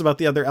cares about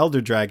the other Elder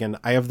Dragon?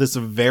 I have this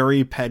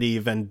very petty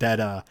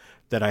vendetta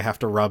that I have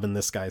to rub in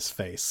this guy's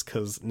face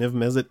because Niv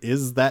Mizzet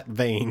is that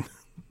vain.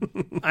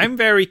 I'm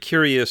very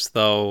curious,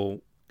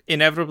 though.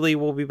 Inevitably,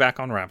 we'll be back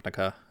on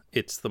Ravnica.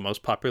 It's the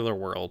most popular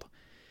world.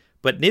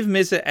 But Niv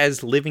Mizzet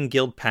as Living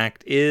Guild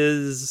Pact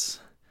is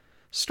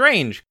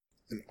strange.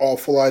 An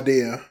awful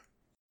idea.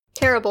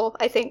 Terrible,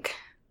 I think.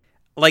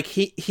 Like,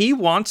 he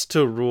wants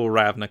to rule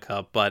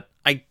Ravnica, but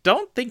I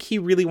don't think he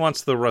really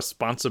wants the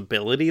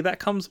responsibility that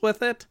comes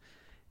with it.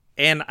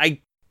 And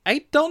I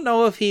don't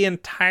know if he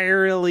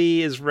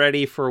entirely is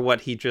ready for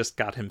what he just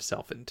got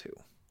himself into.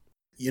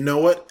 You know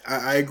what?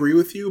 I agree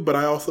with you, but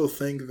I also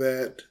think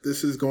that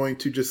this is going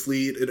to just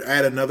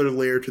add another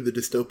layer to the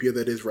dystopia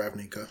that is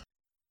Ravnica.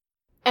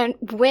 And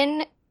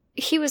when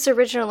he was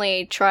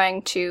originally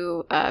trying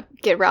to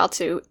get Ral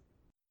to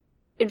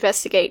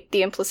investigate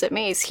the implicit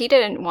maze, he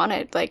didn't want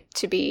it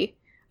to be,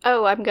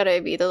 oh, I'm gonna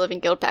be the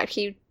Living Guild Pact.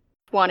 He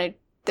wanted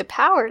the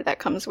power that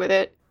comes with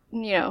it,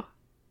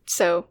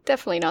 so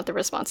definitely not the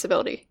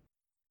responsibility.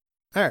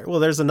 All right, well,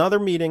 there's another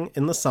meeting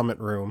in the summit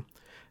room,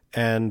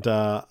 and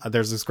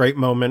there's this great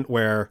moment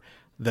where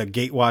the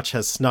Gatewatch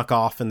has snuck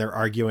off and they're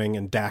arguing,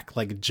 and Dak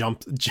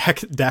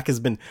Dak has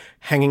been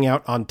hanging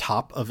out on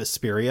top of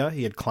Asperia.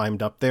 He had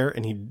climbed up there,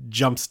 and he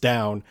jumps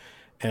down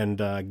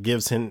and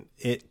gives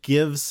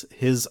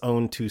his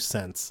own 2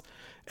 cents.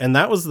 And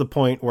that was the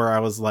point where I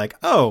was like,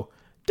 oh,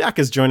 Dak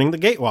is joining the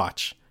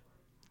Gatewatch.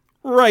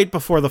 Right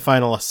before the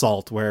final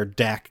assault, where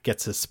Dak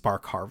gets his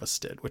spark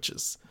harvested, which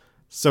is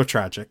so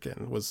tragic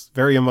and was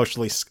very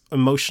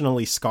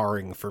emotionally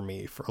scarring for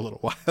me for a little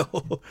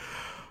while.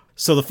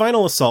 So the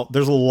final assault,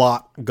 there's a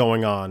lot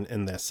going on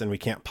in this, and we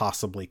can't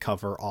possibly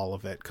cover all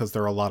of it because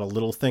there are a lot of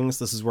little things.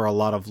 This is where a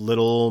lot of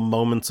little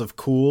moments of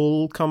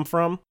cool come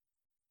from.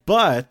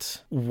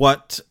 But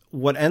what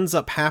ends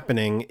up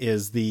happening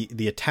is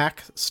the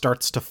attack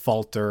starts to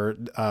falter.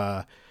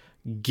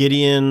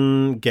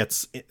 Gideon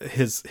gets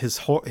his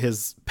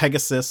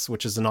Pegasus,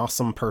 which is an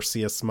awesome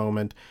Perseus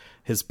moment.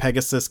 His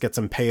Pegasus gets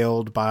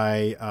impaled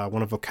by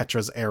one of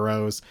Oketra's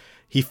arrows.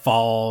 He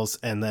falls,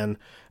 and then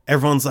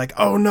everyone's like,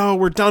 oh no,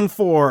 we're done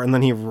for. And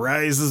then he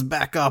rises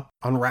back up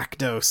on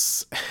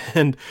Rakdos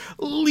and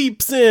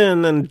leaps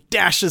in and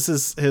dashes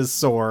his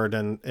sword,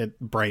 and it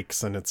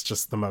breaks, and it's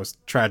just the most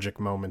tragic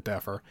moment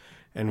ever.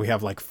 And we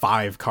have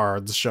 5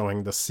 cards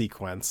showing the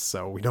sequence,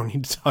 so we don't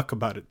need to talk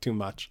about it too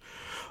much.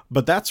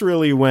 But that's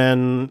really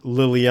when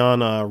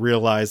Liliana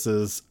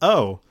realizes,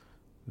 oh,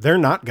 they're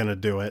not going to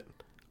do it.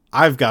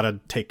 I've got to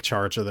take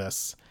charge of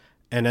this,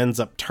 and ends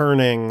up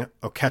turning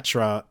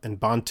Oketra and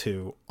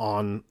Bantu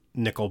on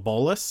Nicol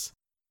Bolas.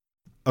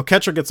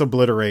 Oketra gets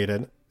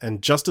obliterated,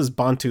 and just as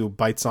Bantu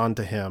bites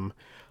onto him,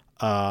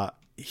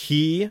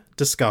 he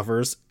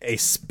discovers a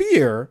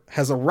spear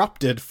has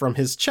erupted from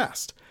his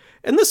chest.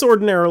 And this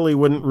ordinarily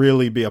wouldn't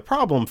really be a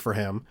problem for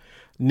him.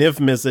 Niv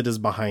Mizzet is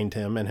behind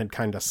him and had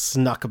kind of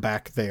snuck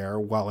back there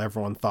while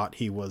everyone thought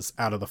he was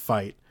out of the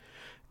fight,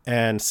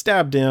 and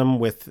stabbed him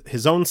with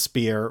his own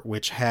spear,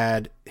 which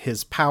had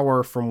his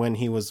power from when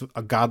he was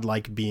a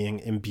godlike being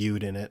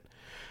imbued in it.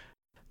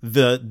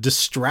 The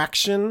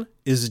distraction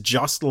is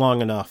just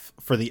long enough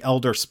for the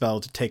Elder spell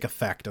to take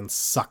effect and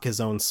suck his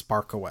own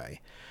spark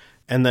away.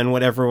 And then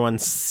what everyone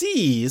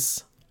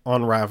sees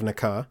on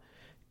Ravnica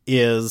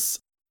is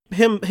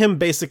him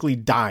basically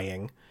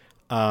dying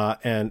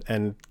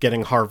and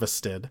getting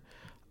harvested.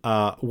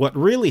 What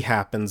really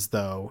happens,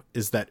 though,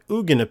 is that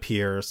Ugin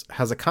appears,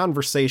 has a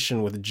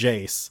conversation with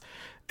Jace,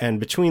 and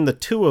between the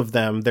two of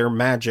them, their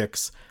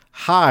magics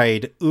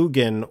hide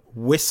Ugin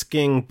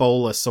whisking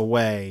Bolas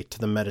away to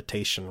the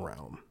meditation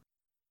realm.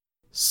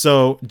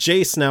 So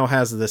Jace now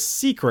has this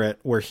secret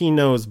where he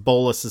knows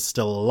Bolas is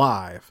still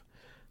alive.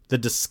 The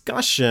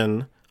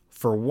discussion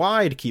for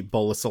why to keep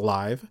Bolas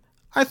alive,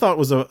 I thought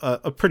was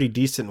a pretty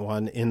decent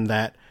one, in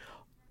that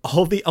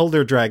all the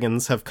Elder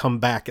Dragons have come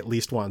back at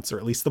least once, or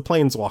at least the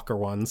Planeswalker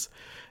ones.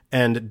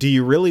 And do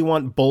you really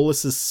want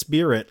Bolas's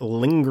spirit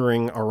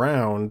lingering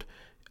around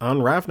on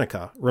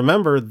Ravnica?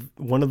 Remember,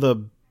 one of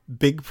the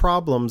big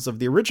problems of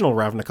the original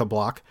Ravnica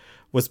block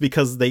was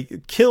because they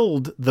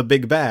killed the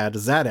big bad,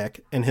 Zadok,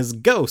 and his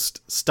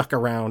ghost stuck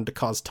around to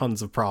cause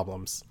tons of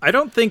problems. I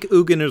don't think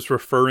Ugin is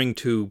referring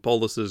to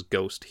Bolus's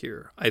ghost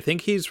here. I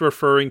think he's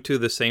referring to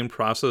the same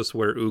process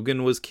where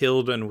Ugin was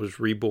killed and was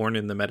reborn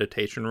in the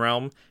meditation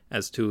realm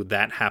as to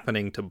that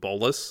happening to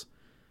Bolus.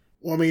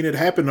 Well, I mean, it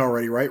happened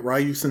already, right?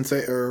 Ryu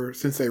Sensei, or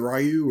Sensei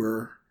Ryu,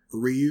 or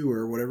Ryu,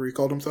 or whatever he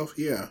called himself?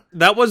 Yeah.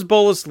 That was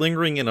Bolus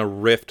lingering in a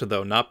rift,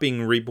 though, not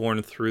being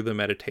reborn through the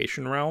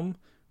meditation realm,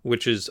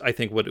 which is, I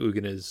think, what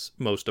Ugin is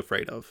most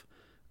afraid of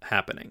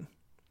happening.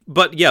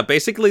 But yeah,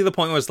 basically the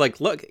point was like,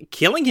 look,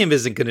 killing him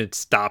isn't going to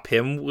stop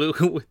him.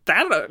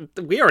 That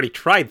we already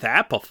tried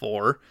that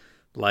before.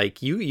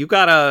 Like, you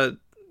gotta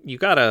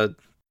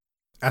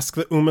ask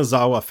the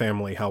Umezawa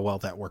family how well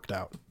that worked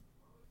out.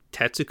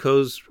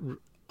 Tetsuko's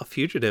a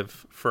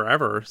fugitive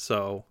forever,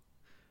 so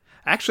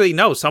actually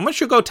no, someone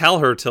should go tell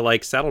her to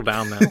like settle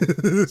down now,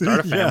 start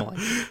a family,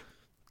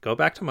 go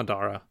back to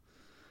Madara.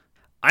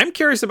 I'm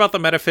curious about the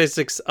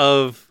metaphysics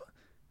of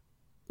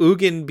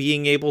Ugin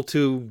being able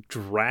to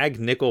drag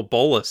Nicol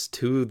Bolas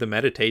to the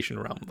meditation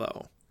realm,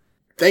 though.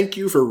 Thank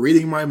you for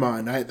reading my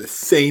mind. I had the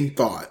same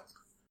thought.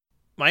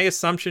 My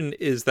assumption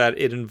is that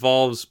it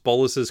involves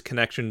Bolus's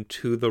connection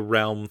to the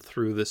realm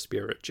through the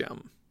spirit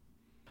gem.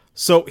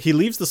 So he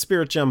leaves the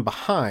spirit gem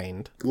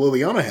behind.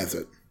 Liliana has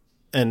it.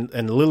 And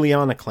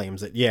Liliana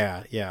claims it.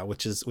 Yeah,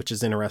 which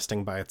is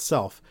interesting by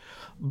itself.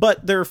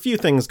 But there are a few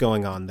things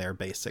going on there,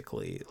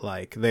 basically.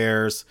 Like,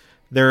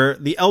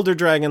 the Elder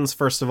Dragons,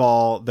 first of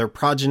all, they're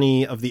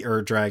progeny of the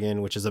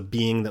Dragon, which is a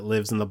being that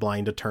lives in the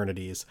Blind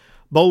Eternities.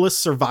 Bolus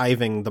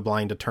surviving the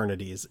Blind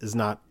Eternities is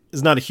not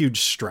a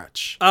huge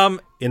stretch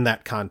in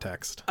that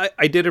context.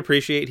 I did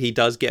appreciate he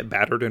does get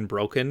battered and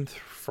broken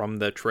from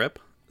the trip.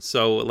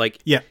 So, like...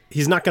 Yeah,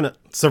 he's not going to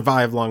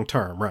survive long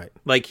term, right?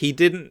 Like, he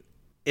didn't...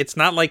 It's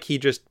not like he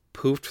just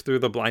poofed through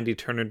the Blind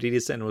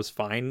Eternities and was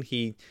fine.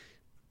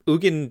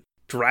 Ugin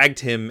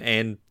dragged him,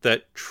 and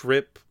that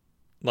trip,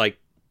 like,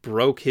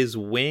 broke his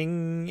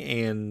wing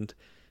and,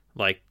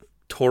 like,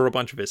 tore a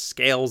bunch of his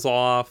scales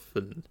off.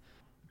 And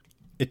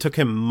it took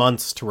him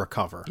months to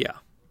recover. Yeah.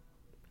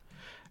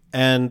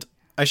 And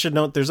I should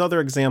note there's other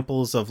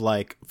examples of,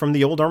 like, from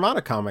the old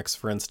Armada comics,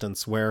 for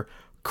instance, where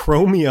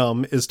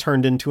Chromium is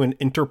turned into an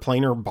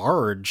interplanar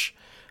barge.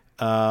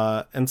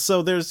 And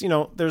so there's a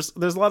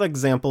lot of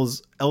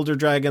examples. Elder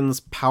Dragons,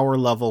 power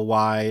level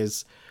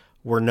wise,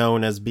 were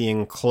known as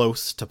being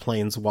close to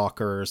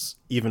planeswalkers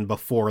even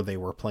before they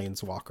were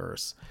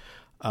planeswalkers.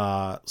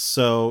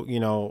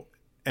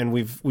 And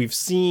we've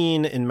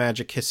seen in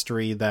Magic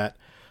history that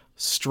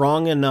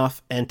strong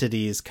enough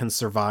entities can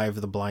survive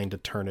the Blind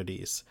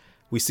Eternities.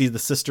 We see the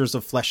Sisters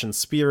of Flesh and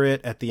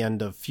Spirit at the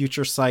end of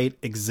Future Sight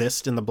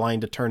exist in the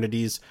Blind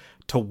Eternities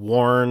to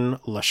warn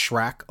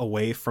Leshrac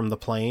away from the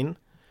plane.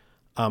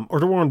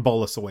 Or to warn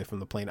Bolus away from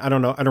the plane. I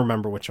don't know. I don't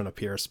remember which one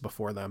appears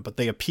before them, but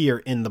they appear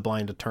in the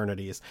Blind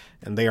Eternities,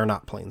 and they are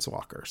not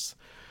planeswalkers.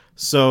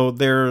 So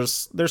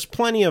there's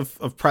plenty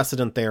of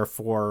precedent there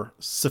for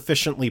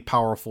sufficiently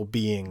powerful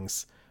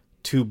beings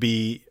to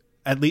be,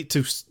 at least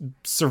to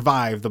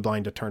survive the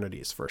Blind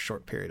Eternities for a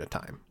short period of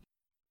time.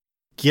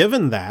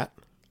 Given that,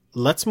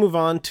 let's move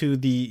on to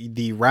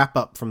the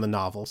wrap-up from the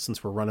novel,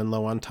 since we're running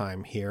low on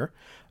time here.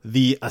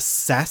 The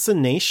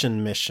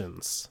assassination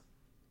missions.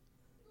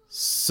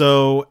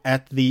 So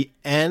at the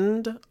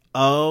end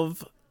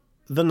of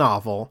the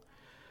novel,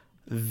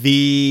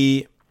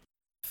 the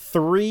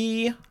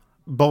 3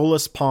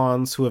 Bolus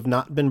pawns who have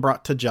not been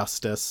brought to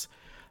justice,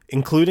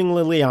 including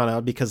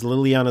Liliana, because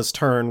Liliana's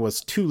turn was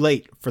too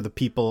late for the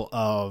people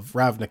of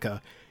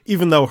Ravnica,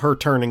 even though her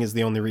turning is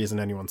the only reason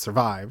anyone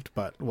survived.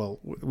 But, well,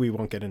 we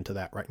won't get into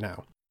that right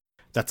now.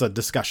 That's a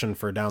discussion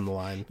for down the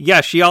line. Yeah,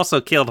 she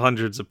also killed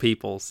hundreds of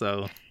people,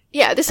 so...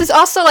 Yeah, this is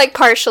also, like,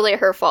 partially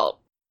her fault.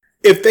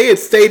 If they had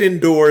stayed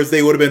indoors,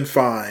 they would have been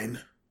fine.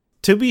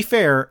 To be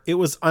fair, it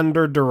was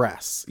under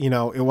duress.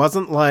 It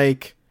wasn't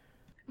like...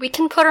 We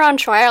can put her on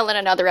trial in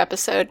another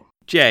episode.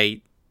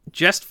 Jay,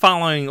 just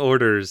following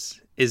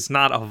orders is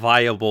not a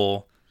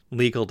viable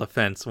legal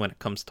defense when it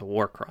comes to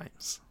war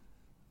crimes.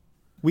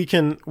 We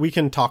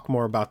can talk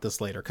more about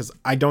this later, because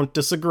I don't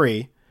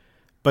disagree,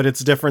 but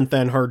it's different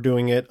than her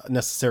doing it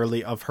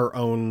necessarily of her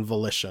own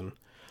volition.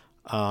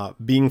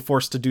 Being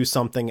forced to do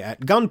something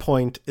at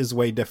gunpoint is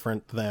way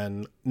different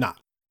than not.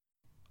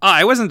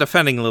 I wasn't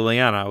defending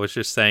Liliana. I was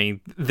just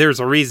saying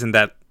there's a reason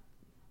that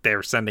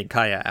they're sending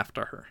Kaya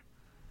after her.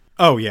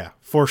 Oh, yeah,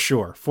 for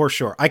sure.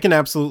 I can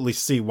absolutely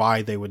see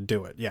why they would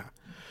do it, yeah.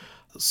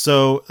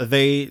 So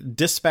they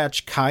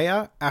dispatch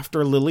Kaya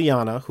after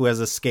Liliana, who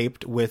has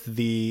escaped with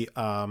the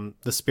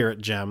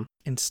spirit gem.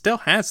 And still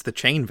has the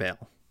chain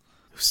veil.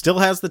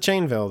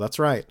 That's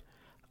right.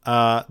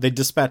 They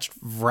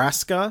dispatched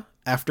Vraska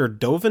after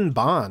Dovin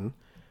Baan,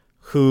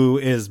 who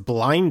is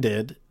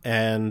blinded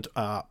and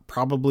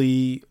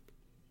probably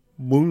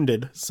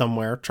wounded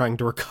somewhere trying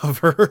to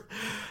recover.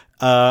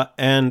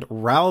 And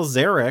Ral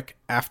Zarek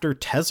after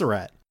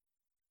Tezzeret.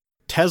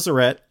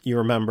 Tezzeret, you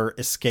remember,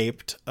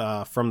 escaped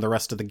from the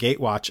rest of the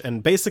Gatewatch,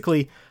 and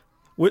basically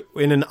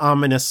in an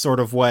ominous sort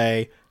of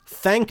way,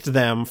 thanked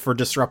them for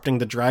disrupting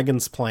the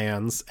dragon's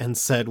plans and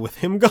said, with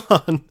him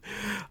gone,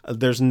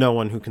 there's no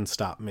one who can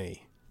stop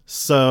me.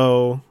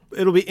 So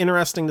it'll be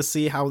interesting to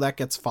see how that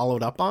gets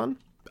followed up on.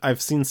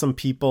 I've seen some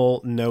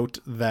people note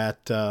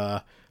that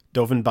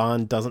Dovin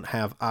Bond doesn't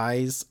have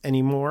eyes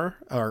anymore,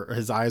 or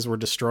his eyes were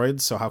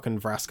destroyed, so how can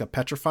Vraska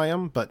petrify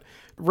him? But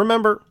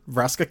remember,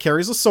 Vraska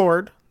carries a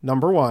sword,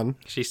 number one.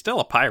 She's still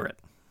a pirate.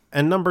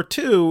 And number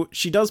two,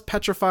 she does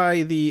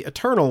petrify the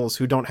Eternals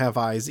who don't have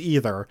eyes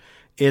either.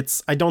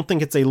 I don't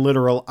think it's a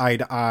literal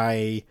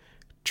eye-to-eye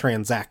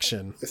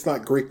transaction. It's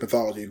not Greek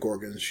mythology,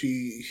 Gorgon.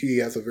 She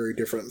has a very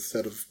different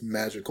set of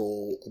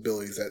magical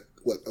abilities that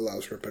what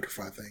allows her to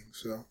petrify things,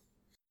 so...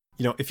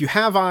 If you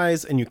have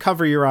eyes and you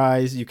cover your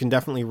eyes, you can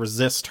definitely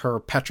resist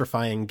her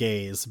petrifying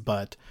gaze,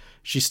 but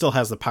she still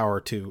has the power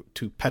to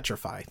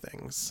petrify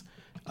things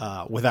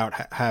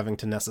without having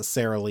to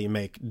necessarily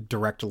make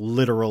direct,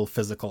 literal,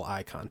 physical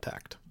eye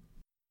contact.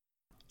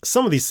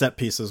 Some of these set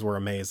pieces were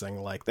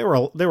amazing. Like, they were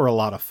a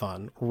lot of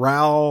fun.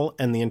 Ral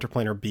and the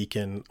Interplanar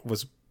Beacon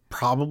was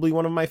probably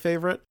one of my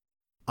favorite.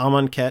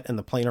 Amonkhet and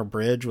the Planar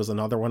Bridge was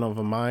another one of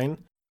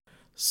mine.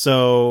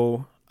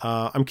 So...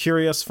 I'm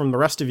curious from the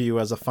rest of you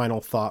as a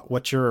final thought,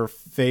 what your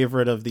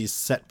favorite of these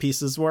set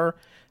pieces were,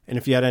 and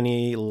if you had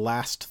any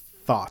last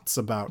thoughts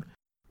about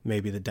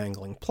maybe the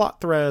dangling plot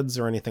threads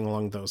or anything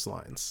along those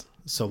lines.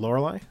 So,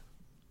 Lorelei?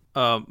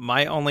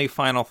 My only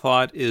final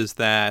thought is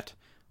that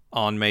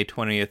on May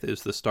 20th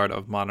is the start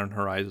of Modern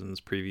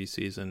Horizons preview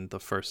season, the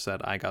first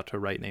set I got to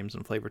write names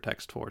and flavor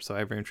text for, so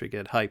everyone should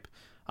get hype.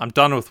 I'm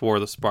done with War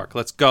of the Spark.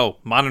 Let's go.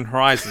 Modern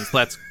Horizons,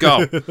 let's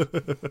go.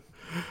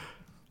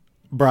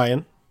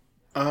 Brian?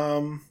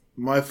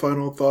 My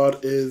final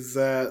thought is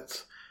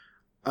that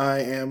I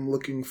am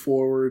looking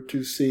forward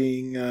to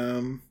seeing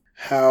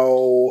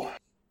how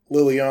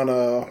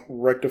Liliana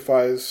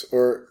rectifies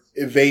or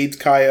evades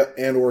Kaya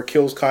and or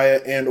kills Kaya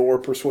and or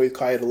persuades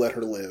Kaya to let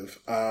her live.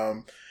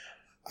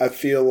 I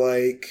feel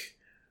like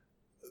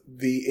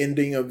the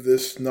ending of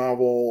this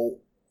novel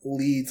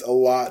leads a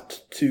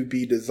lot to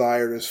be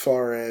desired as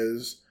far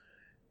as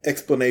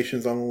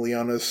explanations on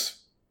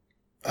Liliana's...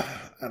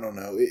 I don't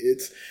know.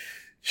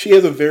 She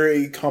has a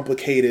very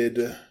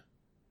complicated...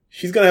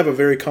 She's going to have a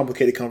very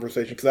complicated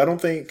conversation, because I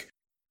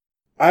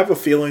have a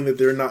feeling that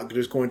they're not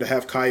just going to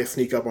have Kaya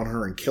sneak up on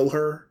her and kill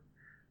her.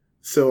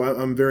 So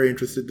I'm very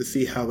interested to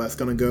see how that's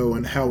going to go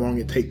and how long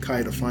it takes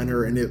Kaya to find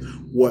her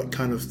and what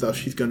kind of stuff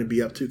she's going to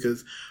be up to,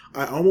 because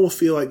I almost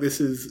feel like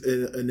this is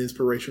an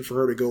inspiration for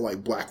her to go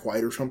like Black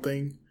White or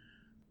something,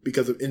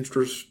 because of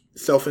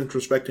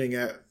self-introspecting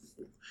at,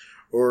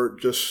 or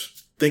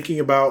just thinking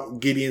about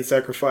Gideon's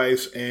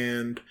sacrifice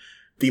and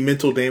the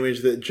mental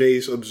damage that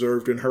Jace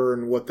observed in her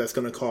and what that's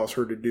going to cause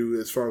her to do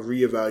as far as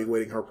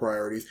reevaluating her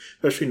priorities,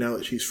 especially now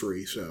that she's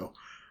free. So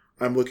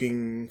I'm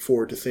looking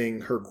forward to seeing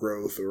her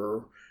growth,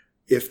 or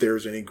if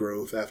there's any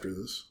growth after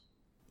this.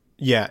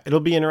 Yeah, it'll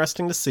be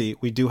interesting to see.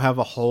 We do have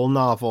a whole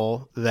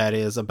novel that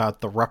is about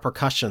the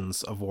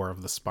repercussions of War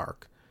of the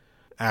Spark.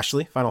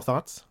 Ashley, final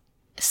thoughts?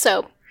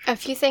 So, a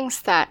few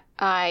things that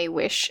I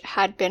wish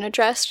had been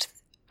addressed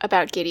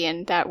about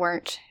Gideon that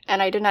weren't,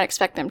 and I did not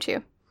expect them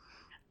to.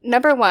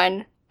 Number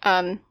one,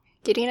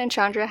 Gideon and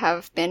Chandra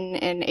have been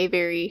in a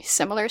very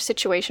similar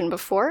situation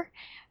before.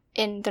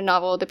 In the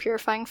novel The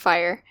Purifying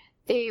Fire,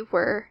 they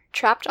were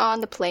trapped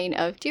on the plane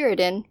of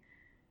Diridan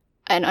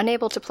and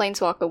unable to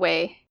planeswalk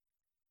away.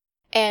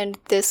 And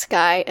this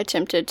guy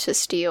attempted to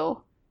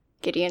steal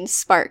Gideon's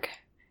spark.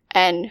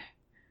 And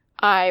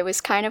I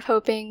was kind of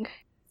hoping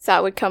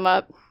that would come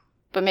up,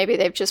 but maybe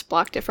they've just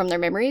blocked it from their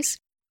memories.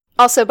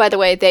 Also, by the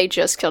way, they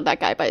just killed that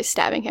guy by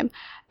stabbing him.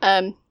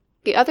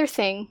 The other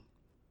thing...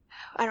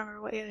 I don't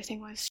remember what the other thing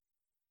was.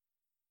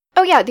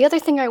 Oh yeah, the other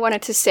thing I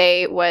wanted to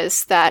say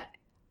was that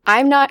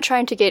I'm not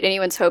trying to get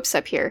anyone's hopes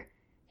up here,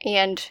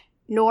 and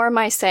nor am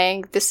I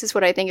saying this is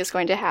what I think is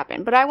going to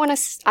happen. But I want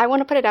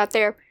to put it out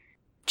there,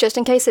 just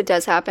in case it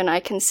does happen. I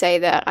can say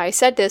that I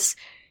said this,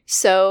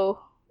 so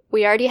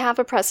we already have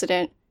a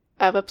precedent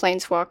of a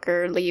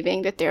planeswalker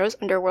leaving the Theros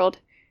underworld.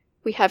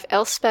 We have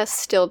Elspeth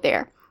still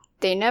there.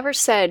 They've never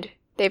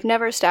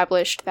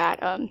established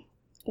that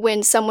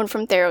when someone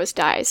from Theros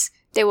dies,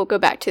 they will go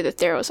back to the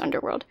Theros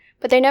underworld.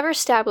 But they never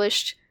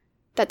established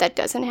that that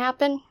doesn't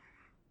happen.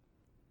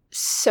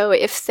 So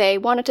if they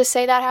wanted to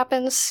say that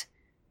happens,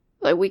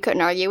 like, we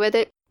couldn't argue with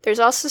it. There's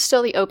also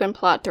still the open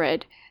plot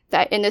thread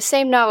that in the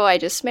same novel I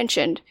just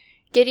mentioned,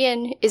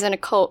 Gideon is in a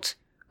cult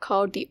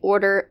called the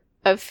Order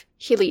of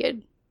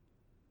Heliod.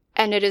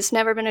 And it has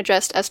never been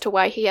addressed as to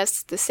why he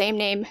has the same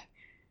name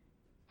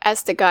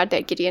as the god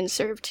that Gideon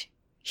served,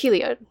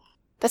 Heliod.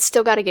 That's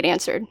still got to get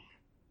answered.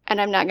 And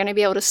I'm not going to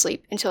be able to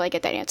sleep until I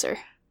get that answer.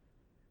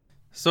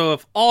 So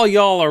if all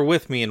y'all are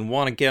with me and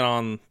want to get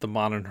on the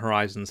Modern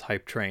Horizons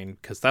hype train,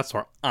 because that's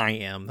where I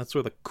am, that's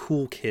where the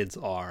cool kids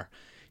are,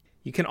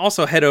 you can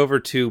also head over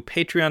to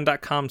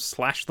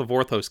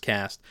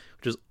patreon.com/thevorthoscast,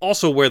 which is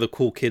also where the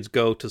cool kids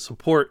go to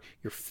support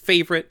your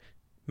favorite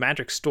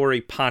Magic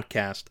Story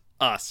podcast,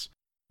 us.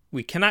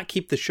 We cannot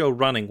keep the show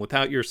running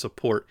without your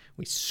support.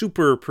 We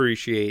super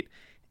appreciate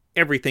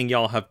everything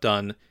y'all have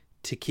done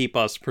to keep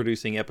us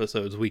producing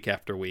episodes week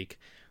after week.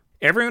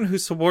 Everyone who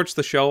supports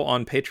the show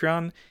on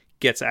Patreon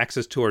gets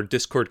access to our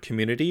Discord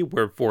community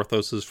where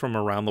Vorthoses from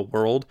around the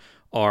world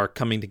are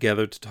coming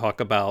together to talk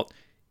about,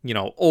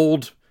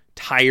 old,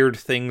 tired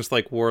things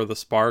like War of the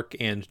Spark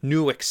and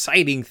new,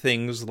 exciting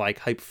things like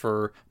hype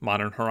for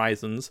Modern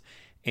Horizons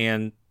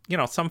and,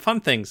 some fun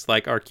things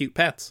like our cute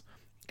pets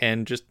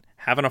and just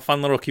having a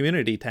fun little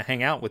community to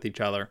hang out with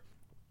each other.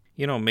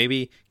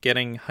 Maybe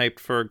getting hyped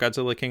for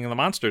Godzilla King of the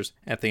Monsters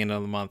at the end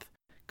of the month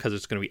because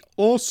it's going to be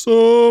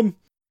awesome.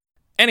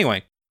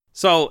 Anyway,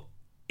 so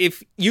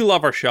if you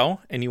love our show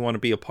and you want to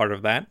be a part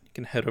of that, you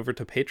can head over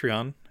to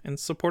Patreon and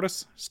support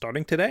us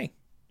starting today.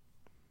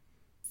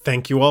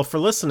 Thank you all for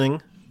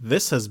listening.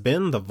 This has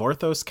been the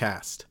Vorthos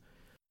Cast.